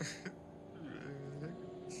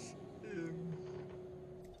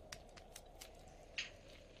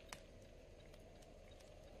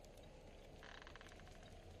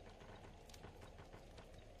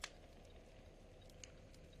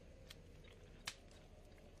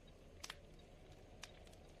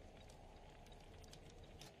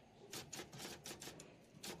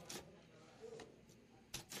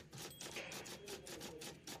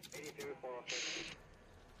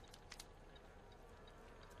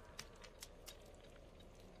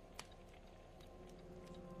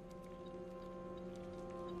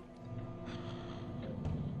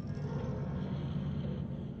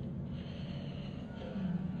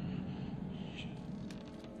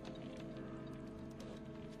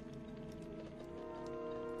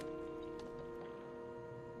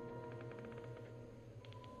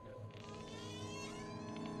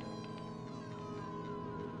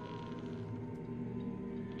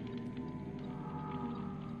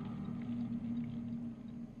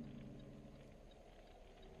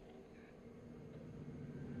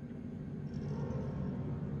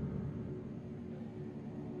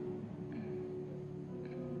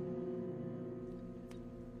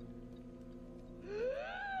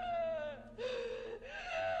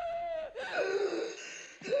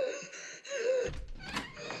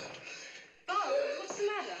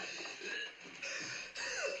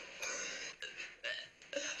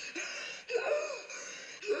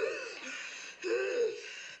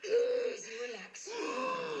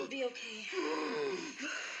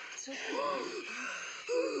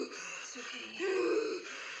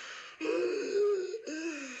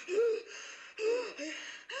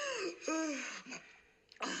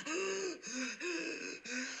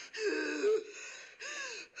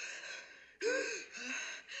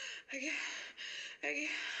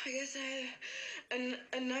 I guess I had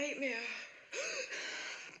a nightmare.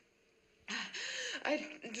 I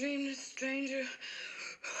dreamed a stranger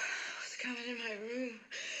was coming in my room.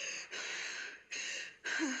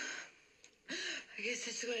 I guess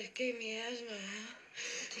that's what gave me asthma, huh?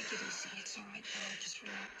 Take it easy. It's all right, Barb. Just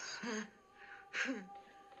relax.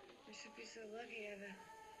 I should be so lucky to have a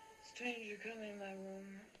stranger come in my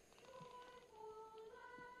room.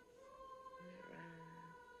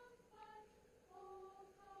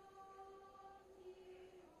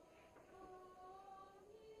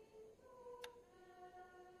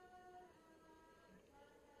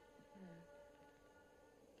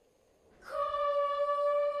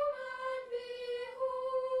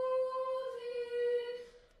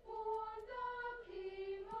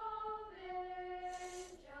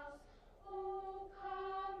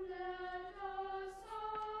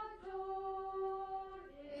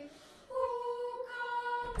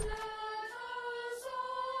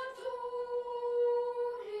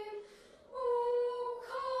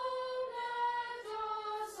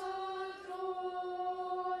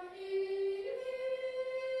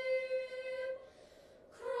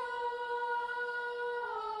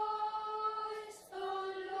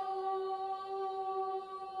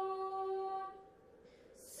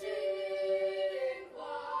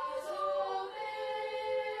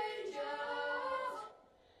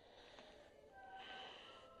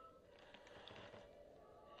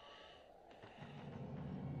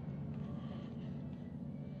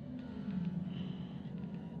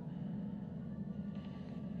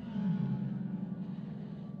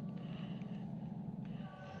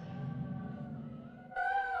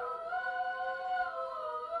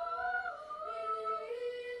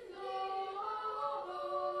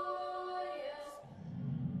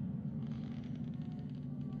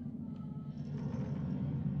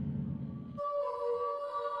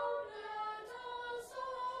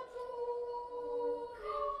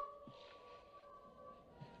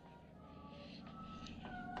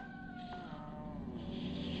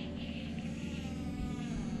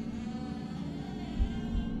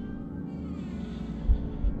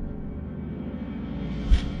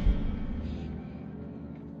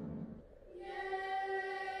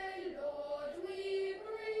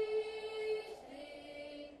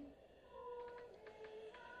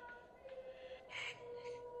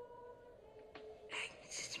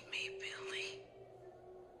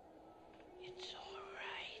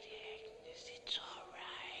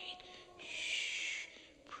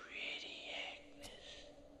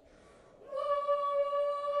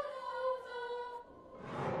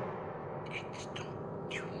 Agnes,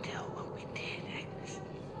 don't you tell what we did, Agnes.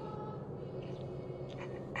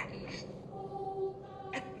 Agnes.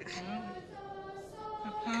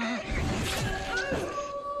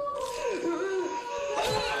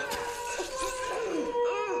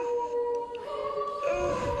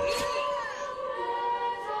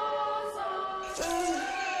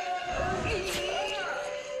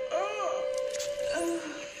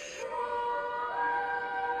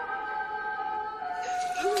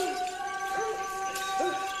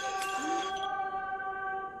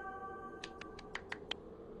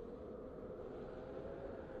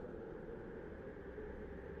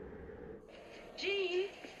 Jean?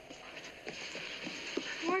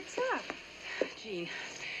 What's up? Jean,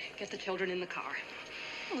 get the children in the car.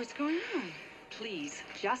 Oh, what's going on? Please,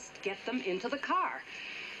 just get them into the car.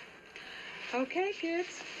 Okay,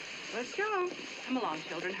 kids. Let's go. Come along,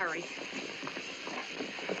 children, hurry.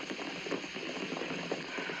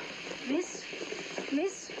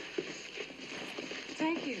 Miss?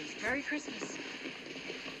 Thank you. Merry Christmas.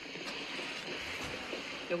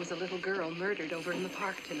 There was a little girl murdered over in the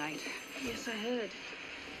park tonight. Yes, I heard.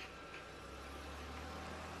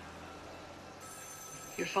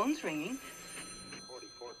 Your phone's ringing.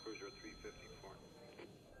 44 Cruiser 354.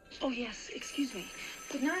 Oh, yes. Excuse me.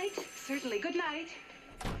 Good night. Certainly. Good night.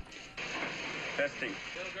 Testing.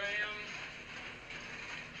 Bill Graham.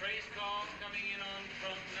 Trace call coming in on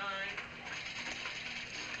front 9.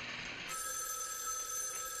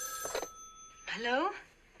 Hello?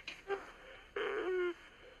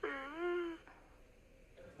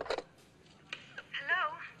 Hello?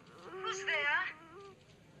 Who's there?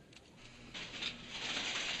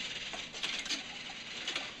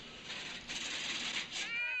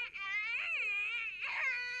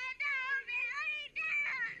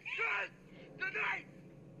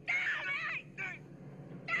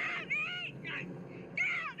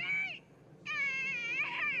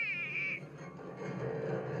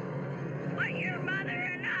 What your mother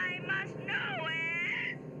and I must know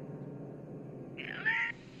is...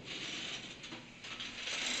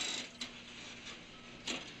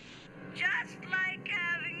 just like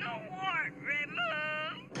having a wart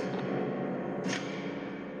removed.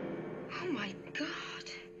 Oh, my God.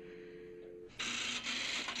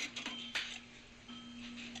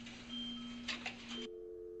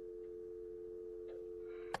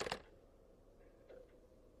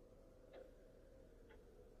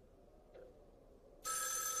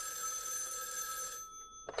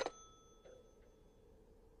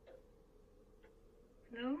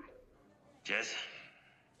 Hello? Jess,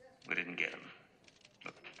 we didn't get him.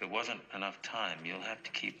 Look, there wasn't enough time. You'll have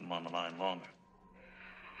to keep him on the line longer.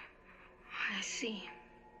 I see.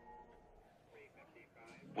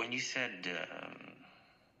 When you said,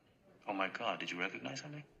 oh my God, did you recognize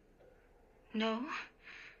something? No.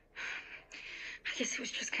 I guess it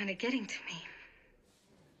was just kind of getting to me.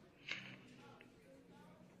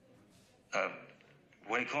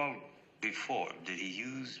 When he called before, did he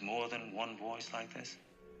use more than one voice like this?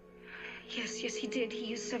 Yes, he did. He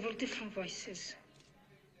used several different voices.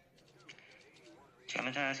 See, I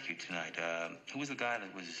meant to ask you tonight, who was the guy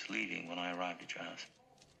that was leaving when I arrived at your house?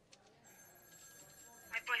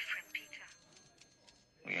 My boyfriend, Peter.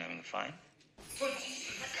 Were you having a fight?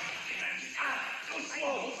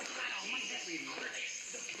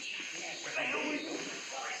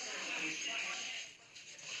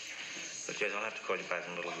 But Jess, I'll have to call you back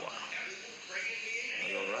in a little while. Are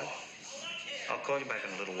you all right? I'll call you back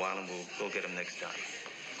in a little while and we'll get him next time.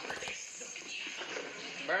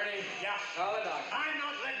 Bernie. Yeah, call the doctor. I'm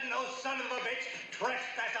not letting no son of a bitch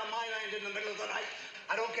trespass on my land in the middle of the night.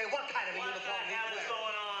 I don't care what kind of a uniform he's wearing.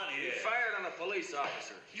 going on You fired on a police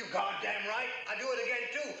officer. You goddamn right. I do it again,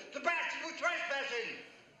 too. The bastard who's trespassing.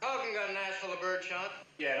 Hogan got an ass full of birdshot.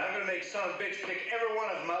 Yeah, and I'm gonna make son of a bitch pick every one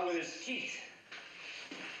of them out with his teeth.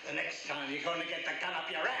 The next time you're gonna get the gun up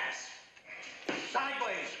your ass.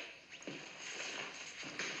 Sideways.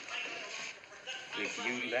 If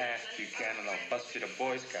you laugh, Buchanan, I'll bust you to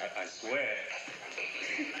Boy Scout, I swear.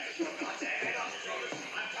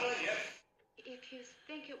 I'm telling you. If you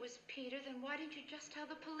think it was Peter, then why didn't you just tell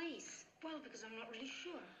the police? Well, because I'm not really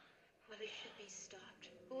sure. Well, they should be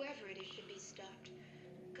stopped. Whoever it is should be stopped.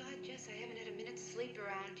 God, Jess, I haven't had a minute's sleep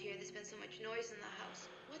around here. There's been so much noise in the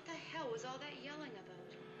house. What the hell was all that yelling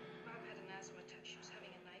about? Barb had an asthma attack. She was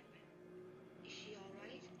having a nightmare. Is she all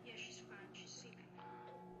right? Yeah, she's fine. She's sleeping.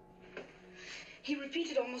 He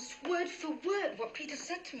repeated almost word for word what Peter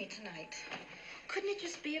said to me tonight. Couldn't it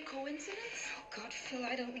just be a coincidence? Oh, God, Phil,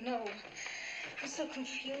 I don't know. I'm so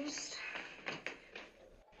confused.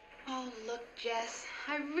 Oh, look, Jess,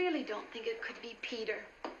 I really don't think it could be Peter.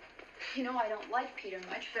 You know I don't like Peter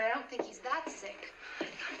much, but I don't think he's that sick. I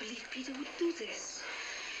can't believe Peter would do this.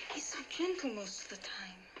 He's so gentle most of the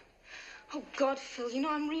time. Oh, God, Phil, you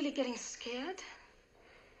know, I'm really getting scared.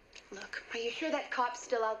 Look, are you sure that cop's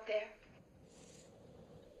still out there?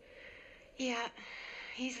 Yeah,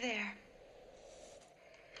 he's there.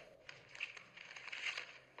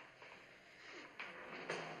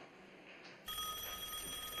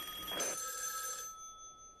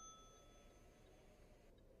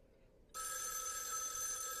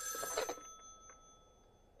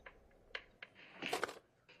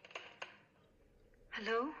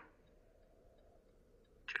 Hello?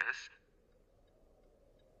 Jess?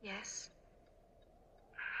 Yes?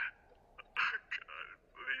 God,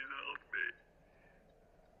 please help me.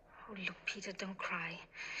 Oh, look, Peter, don't cry.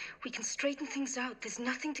 We can straighten things out. There's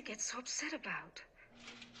nothing to get so upset about.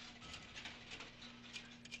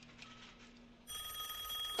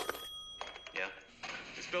 Yeah?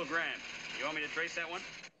 It's Bill Graham. You want me to trace that one?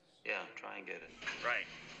 Yeah, try and get it. Right.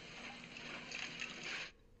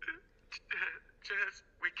 Jess,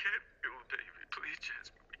 we can't kill the baby. Please,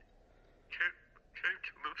 Jess. We can't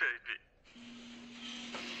kill the baby.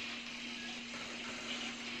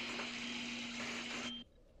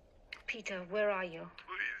 Peter, where are you?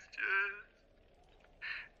 Please, Jess.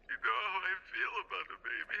 You know how I feel about the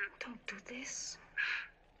baby. Don't do this.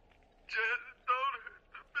 Jess, don't hurt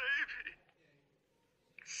the baby.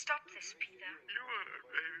 Stop this, Peter. You want her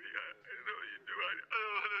baby. I know you do. I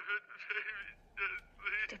don't want to hurt the baby. Jess,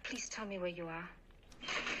 please. Peter, please tell me where you are.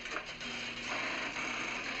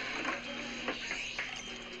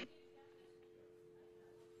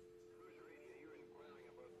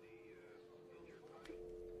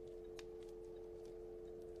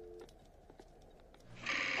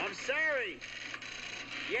 I'm sorry.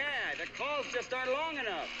 Yeah, the calls just aren't long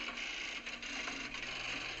enough.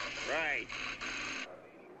 Right.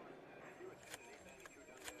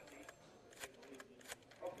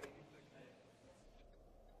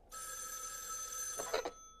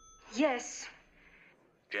 Yes.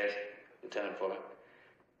 Jess, Lieutenant Fuller.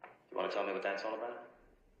 You want to tell me what that's all about?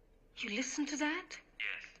 You listened to that?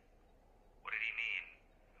 Yes. What did he mean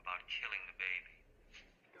about killing the baby?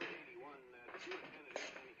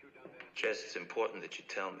 Jess, it's important that you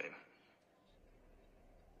tell me.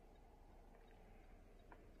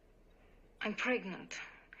 I'm pregnant.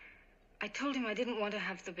 I told him I didn't want to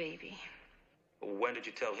have the baby. When did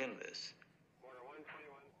you tell him this?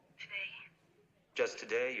 Today. Just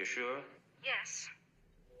today, you're sure? Yes.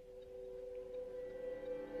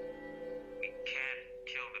 We can't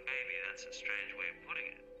kill the baby. That's a strange way of putting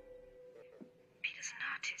it. Peter's an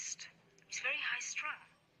artist. He's very high-strung.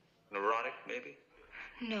 Neurotic, maybe?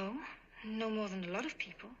 No. No more than a lot of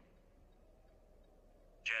people.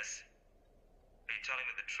 Jess, are you telling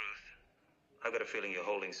me the truth? I've got a feeling you're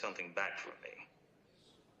holding something back from me.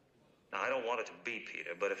 Now, I don't want it to be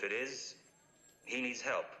Peter, but if it is, he needs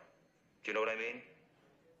help. Do you know what I mean?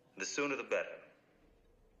 The sooner the better.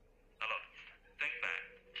 Now look, think back.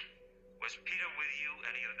 Was Peter with you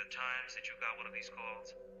any of the times that you got one of these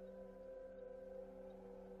calls?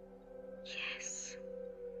 Yes.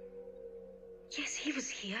 Yes, he was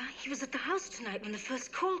here. He was at the house tonight when the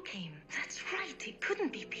first call came. That's right. It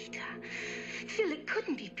couldn't be Peter. Phil, it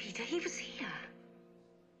couldn't be Peter. He was here.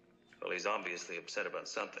 Well, he's obviously upset about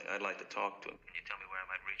something. I'd like to talk to him. Can you tell me where I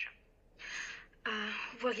might reach him?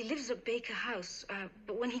 Well, he lives at Baker House.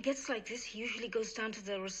 But when he gets like this, he usually goes down to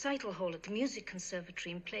the recital hall at the music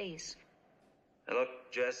conservatory and plays. Now, look,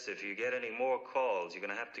 Jess, if you get any more calls, you're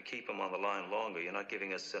going to have to keep him on the line longer. You're not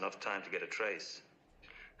giving us enough time to get a trace.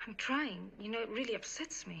 I'm trying. You know, it really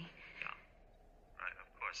upsets me. Yeah. Right,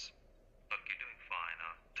 of course. Look, you're doing fine.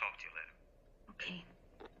 I'll talk to you later. Okay.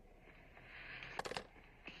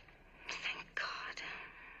 Thank God.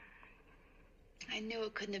 I knew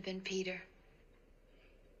it couldn't have been Peter.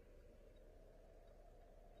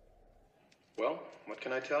 Well, what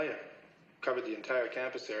can I tell you? Covered the entire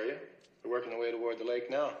campus area. We're working our way toward the lake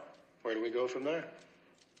now. Where do we go from there?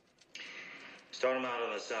 Start them out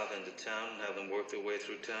on the south end of town and have them work their way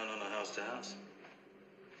through town on a house-to-house.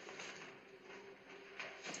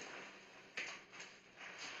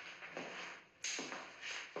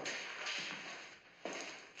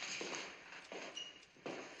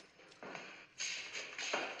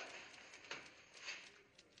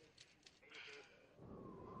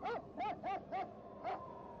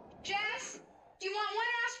 Jess, do you want one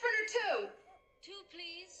aspirin or two? Two,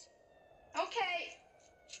 please. Okay.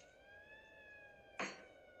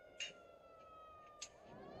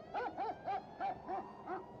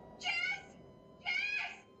 Jess!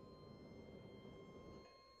 Jess!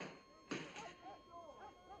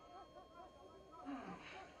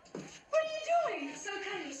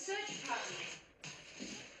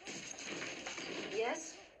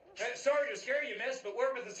 but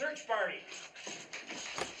we're with the search party.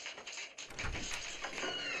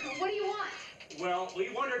 What do you want? Well, we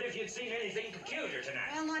wondered if you'd seen anything peculiar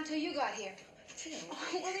tonight. Well, not until you got here.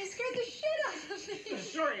 Oh, well, they scared the shit out of me.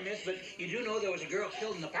 Sorry, miss, but you do know there was a girl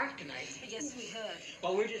killed in the park tonight. Yes, we heard.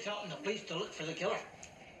 Well, we're just helping the police to look for the killer.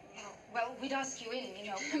 Well, we'd ask you in, you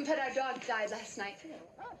know. But our dog died last night.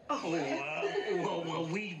 Oh, well,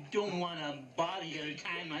 we don't want a body at a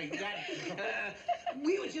time like that.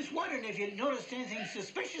 We was just wondering if you noticed anything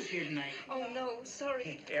suspicious here tonight. Oh, no,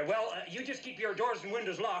 sorry. Yeah, well, you just keep your doors and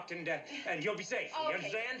windows locked, and you'll be safe. Okay. You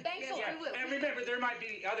understand? Thanks a lot, I will. And remember, there might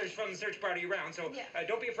be others from the search party around, so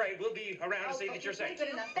don't be afraid. We'll be around to see that you're safe. Good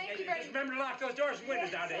enough. Thank you very much. Just remember to lock those doors and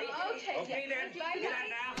windows down, eh? Okay. Okay, then. Bye, Get out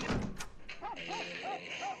now.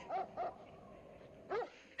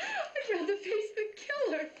 I'd rather face the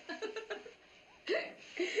killer.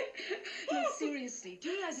 No, seriously, do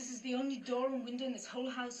you realize this is the only door and window in this whole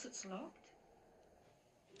house that's locked?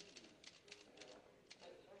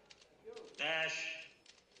 Nash,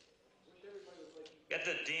 get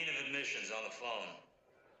the Dean of Admissions on the phone.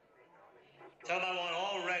 Tell him I want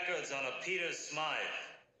all records on a Peter Smythe,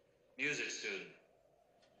 music student.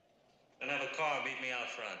 Then have a car meet me out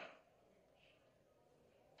front.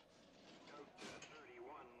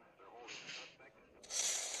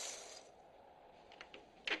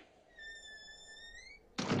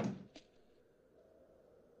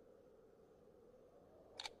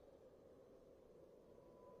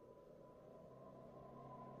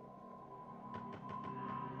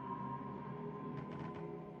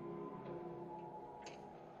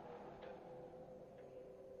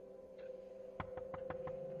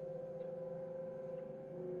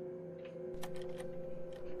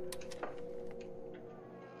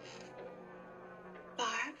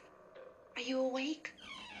 Barb, are you awake?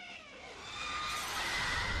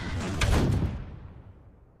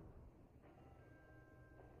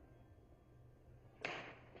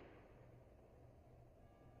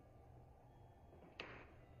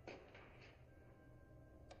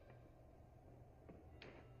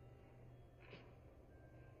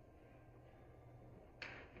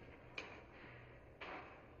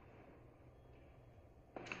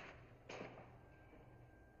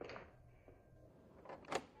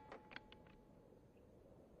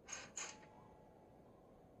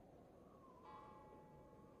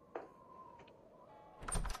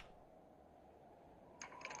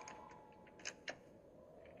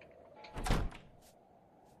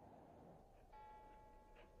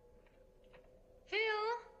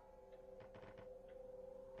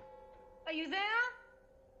 Are you there?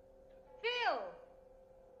 Phil!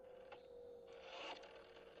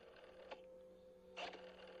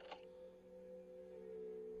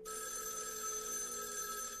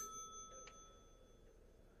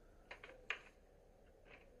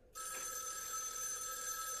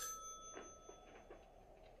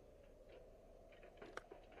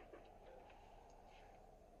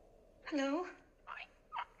 Hello?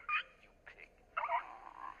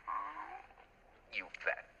 You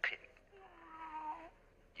fat pig.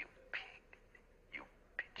 You pig. You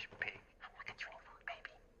bitch pig. I want a dream,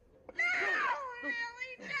 baby. No,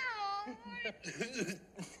 really, no.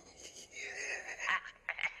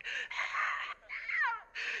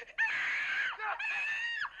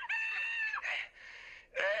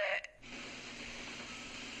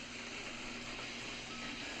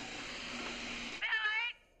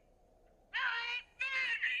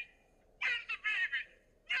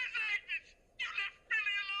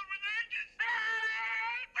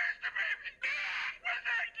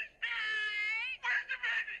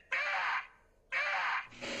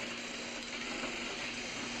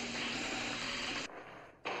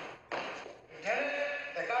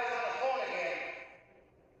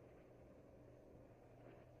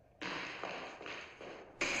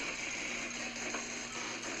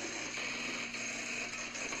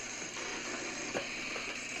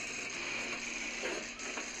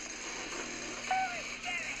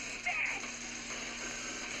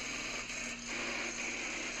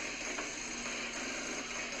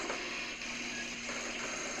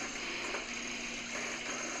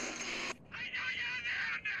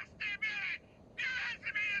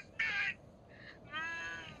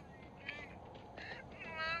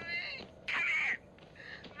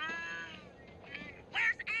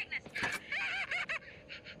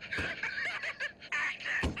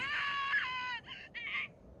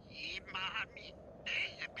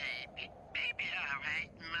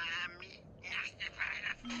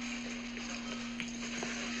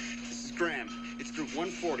 It's group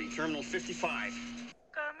 140, terminal 55.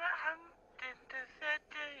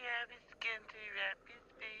 Rapist,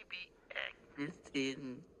 baby, actress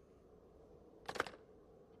in.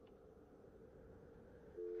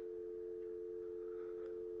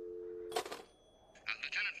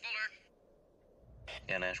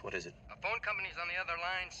 Yeah, Nash, what is it? A phone company's on the other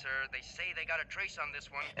line, sir. They say they got a trace on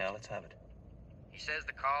this one. Yeah, let's have it. He says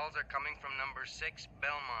the calls are coming from number 6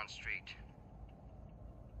 Belmont Street.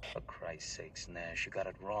 For Christ's sakes, Nash, you got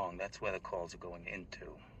it wrong. That's where the calls are going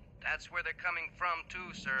into. That's where they're coming from,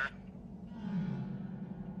 too, sir.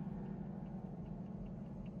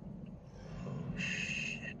 Oh,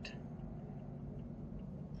 shit.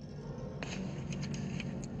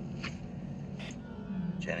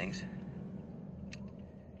 Jennings?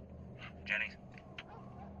 Jennings?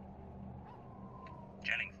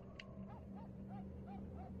 Jennings?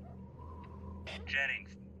 Jennings?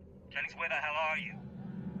 Jennings, where the hell are you?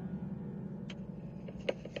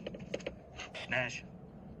 Nash?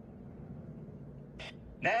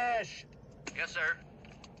 Nash! Yes, sir.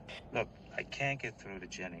 Look, I can't get through to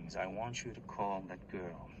Jennings. I want you to call that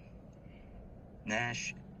girl.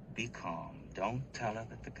 Nash, be calm. Don't tell her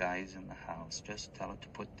that the guy is in the house. Just tell her to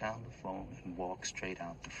put down the phone and walk straight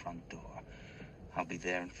out the front door. I'll be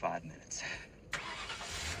there in 5 minutes.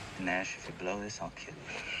 Nash, if you blow this, I'll kill you.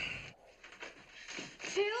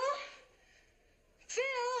 Phil? Phil,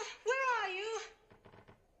 where are you?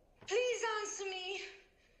 Please answer me.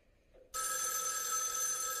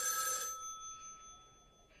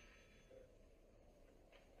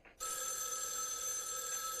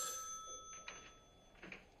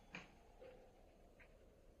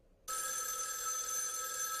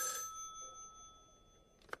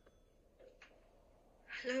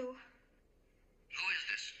 Hello? Who is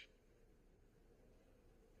this?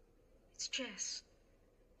 It's Jess.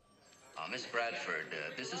 Miss Bradford,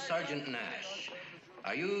 this is Sergeant Nash.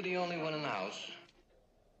 Are you the only one in the house?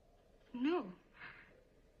 No.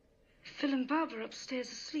 Phil and Barb are upstairs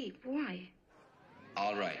asleep. Why?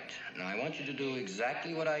 All right. Now, I want you to do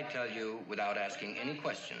exactly what I tell you without asking any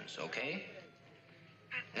questions, okay?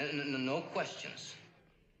 No questions.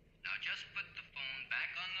 Now, just put the phone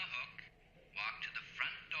back on the hook, walk to the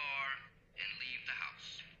front door, and leave the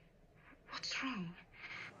house. What's wrong?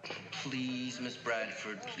 Please, Miss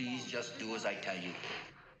Bradford, please just do as I tell you.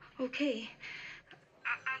 Okay.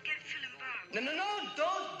 I'll get Phil and Barb. No,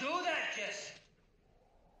 don't do that, Jess.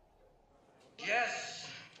 Jess,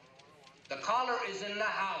 the caller is in the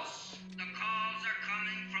house. The calls are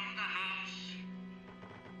coming from the house.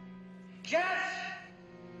 Jess!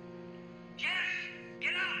 Jess,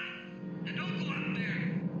 get up! And don't go up there.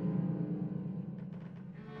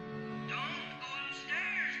 Don't go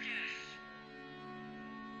upstairs, Jess.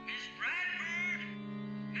 Miss Bradford!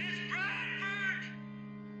 Miss Bradford!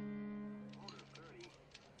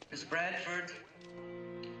 Miss Bradford?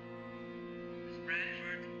 Miss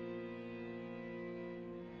Bradford?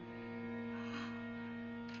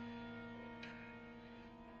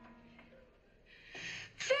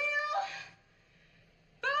 Phil!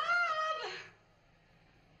 Bob!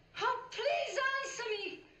 Oh, please answer me.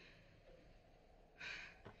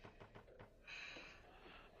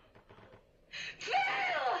 Phil!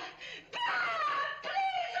 Bob!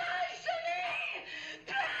 Please answer me!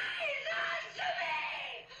 Please answer me!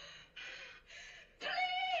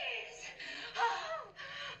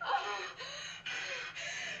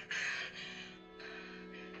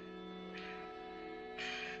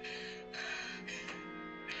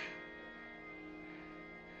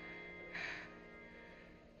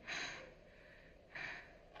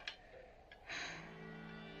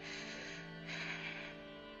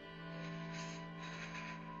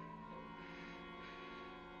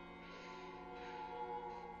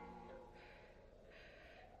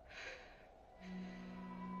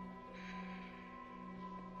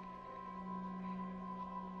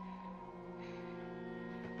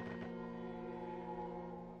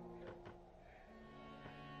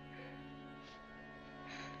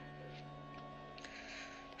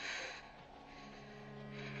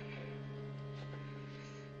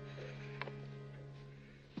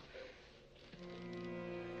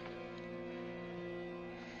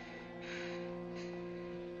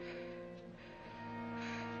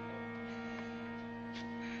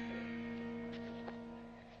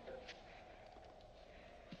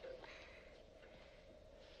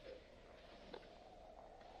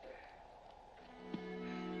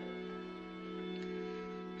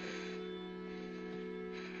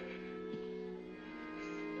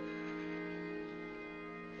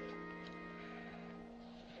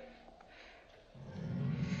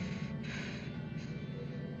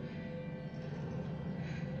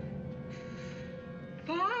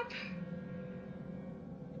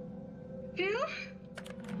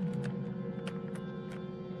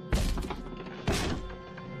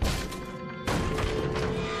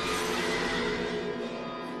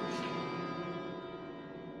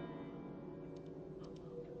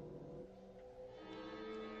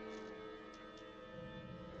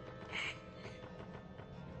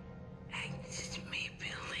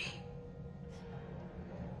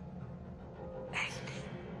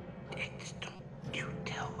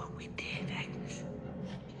 we did, Agnes.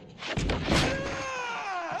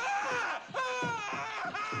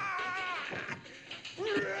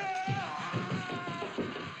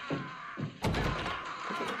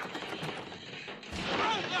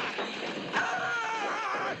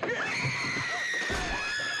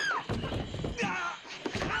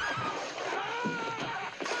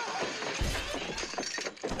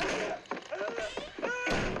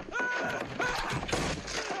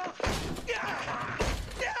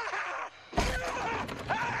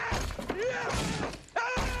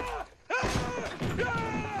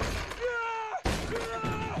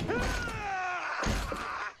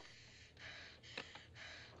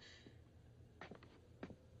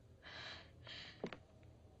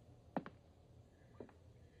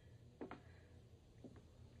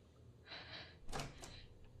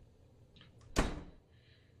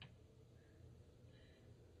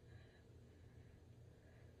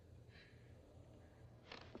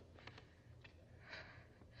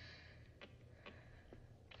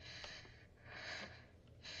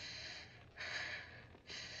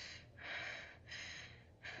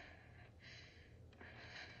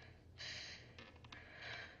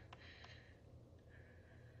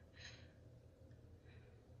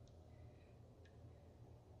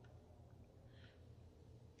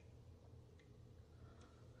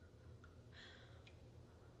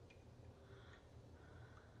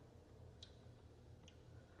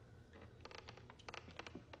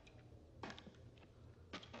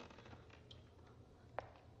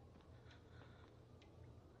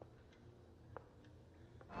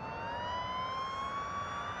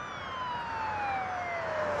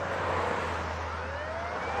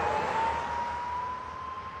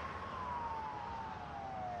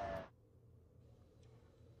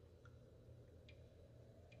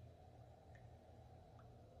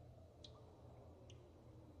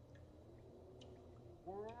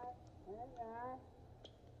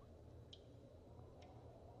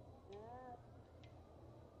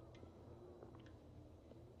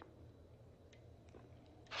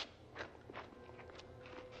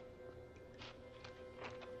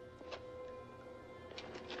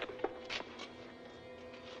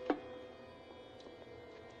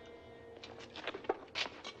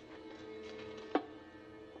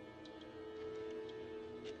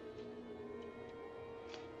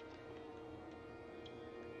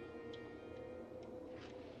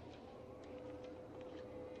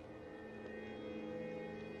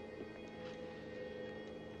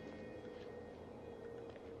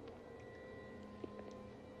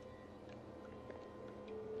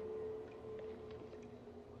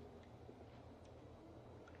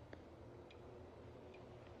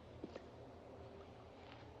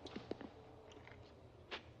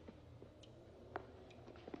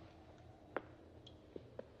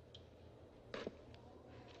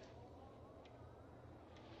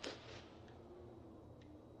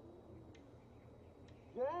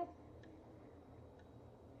 Jess?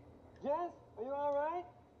 Jess, are you all right?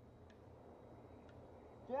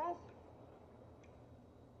 Jess?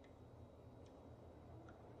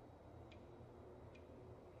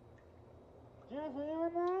 Jess, are you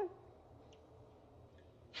in there?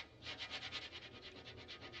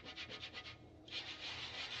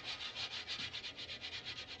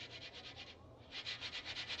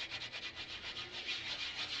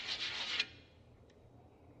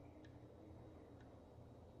 Jess!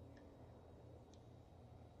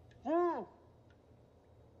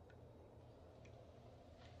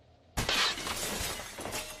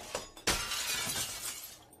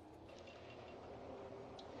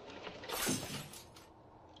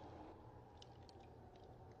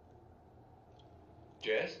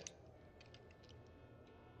 Jess?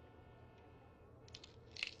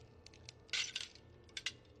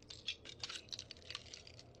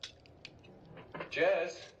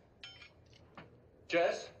 Jess?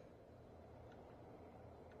 Jess?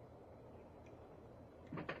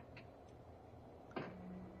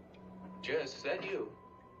 Jess, is that you?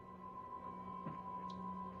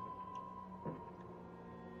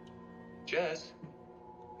 Jess?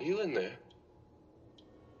 Are you in there?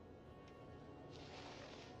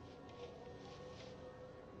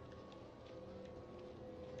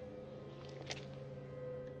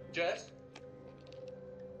 Jess?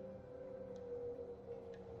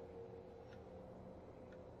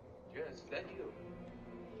 Jess, is that you?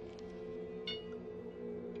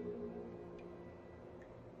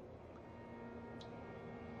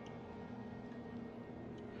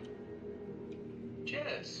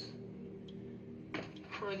 Jess?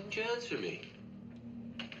 Why didn't you answer me?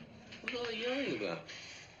 What was all the yelling about?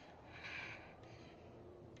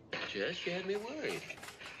 Jess, you had me worried.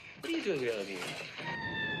 What are you doing down here?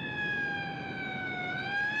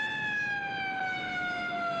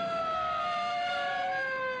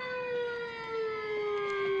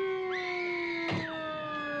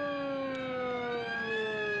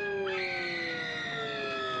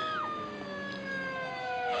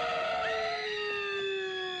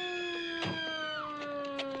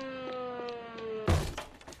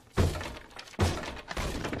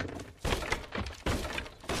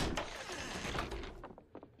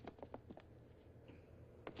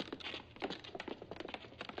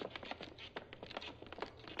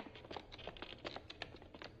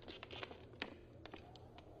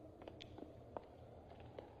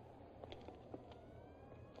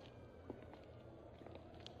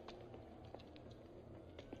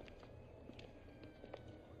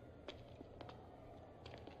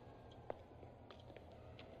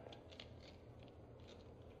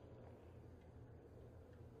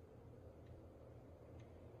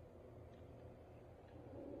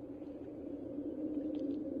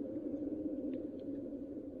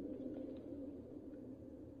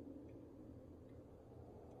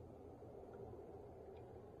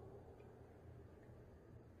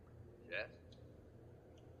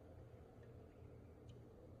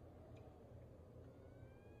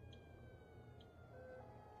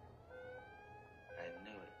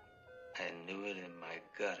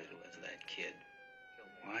 gutted was that kid.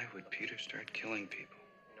 Why would Peter start killing people?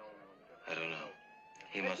 I don't know.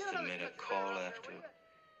 He must have made a call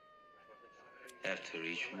after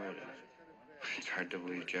each murder. It's hard to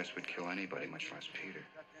believe Jess would kill anybody, much less Peter.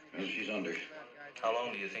 Well, she's under. How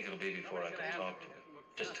long do you think it'll be before I can talk to her?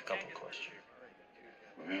 Just a couple questions.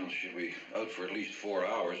 Well, she'll be out for at least 4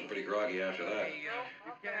 hours and pretty groggy after that.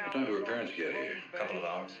 What time do her parents get here? A couple of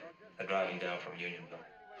hours. They're driving down from Unionville.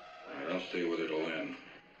 All right, I'll stay with her till then.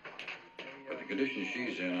 But the condition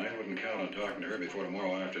she's in, I wouldn't count on talking to her before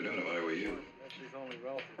tomorrow afternoon if I were you.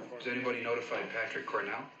 Has anybody notified Patrick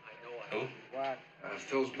Cornell? Who?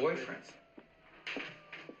 Phil's boyfriend.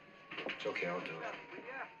 It's okay, I'll do it.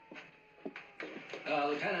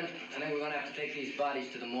 Lieutenant, I think we're going to have to take these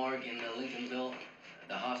bodies to the morgue in Lincolnville.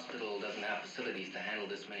 The hospital doesn't have facilities to handle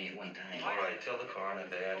this many at one time. All right, tell the coroner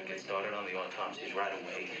there to get started on the autopsies right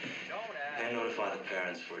away. And notify the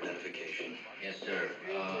parents for identification. Yes, sir.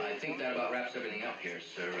 I think that about wraps everything up here,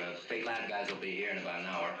 sir. State lab guys will be here in about an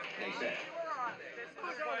hour. They said.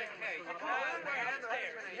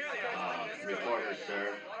 Reporters,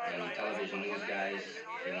 sir, and television news guys,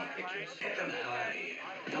 they want pictures. Get them the hell out of here.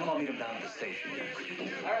 Tell them I'll meet them down at the station. All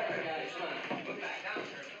right, guys, come on.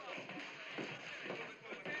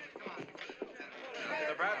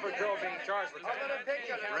 The Bradford girl being charged, Lieutenant. All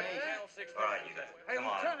right, you guys. Come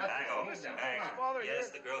on. Hang on, mister. Hang on. Yes,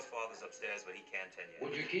 the girl's father's upstairs, but he can't tell you.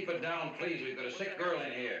 Would you keep it down, please? We've got a sick girl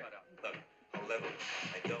in here. Look, I'll level.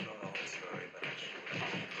 I don't know the whole story, but I'm sure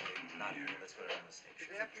not her. Let's put her on the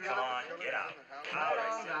station. Come on, get out. Out,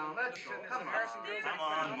 I said. Let's go. Come on. Come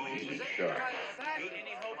on, move. Sure.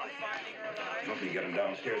 Somebody get him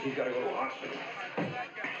downstairs. He's got to go to the hospital.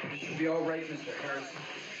 She'll be all right, Mr. Harrison.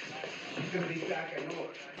 She's going to be back, I know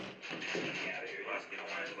it. Get out of here. You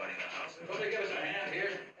don't want anybody in the house. Somebody give us a hand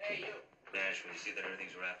here. Hey, you. Nash, will you see that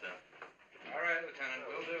everything's wrapped up? All right, Lieutenant,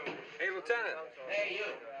 will do. Hey, Lieutenant. Hey,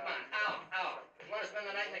 you. Come on, out. You want to spend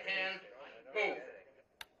the night in the can? Move.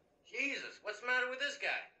 Jesus, what's the matter with this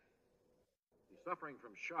guy? He's suffering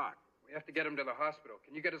from shock. We have to get him to the hospital.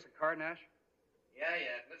 Can you get us a car, Nash? Yeah,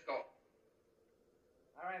 let's go.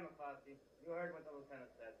 All right, McCloskey. You heard what the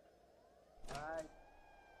lieutenant said. All right.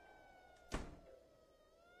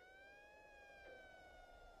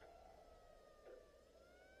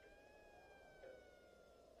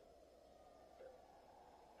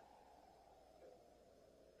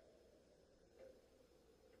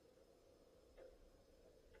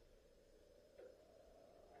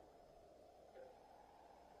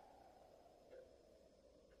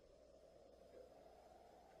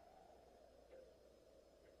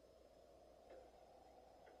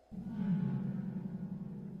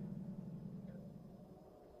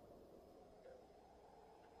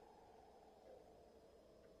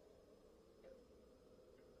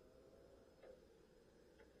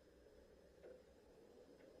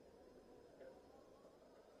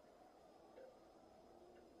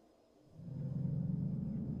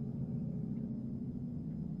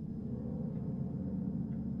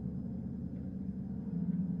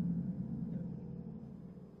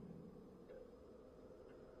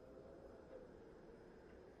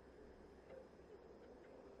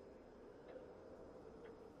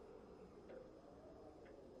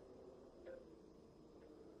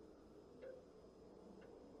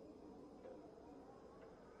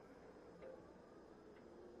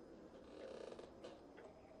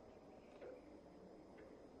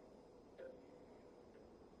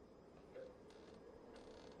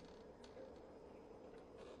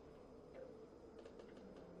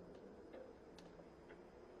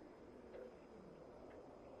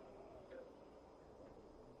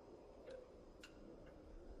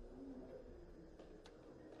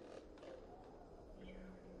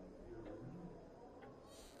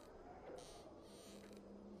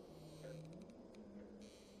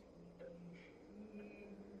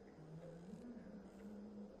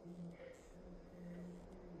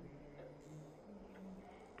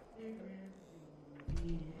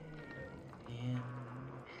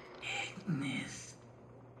 Agnes,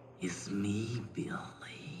 it's me, Bill.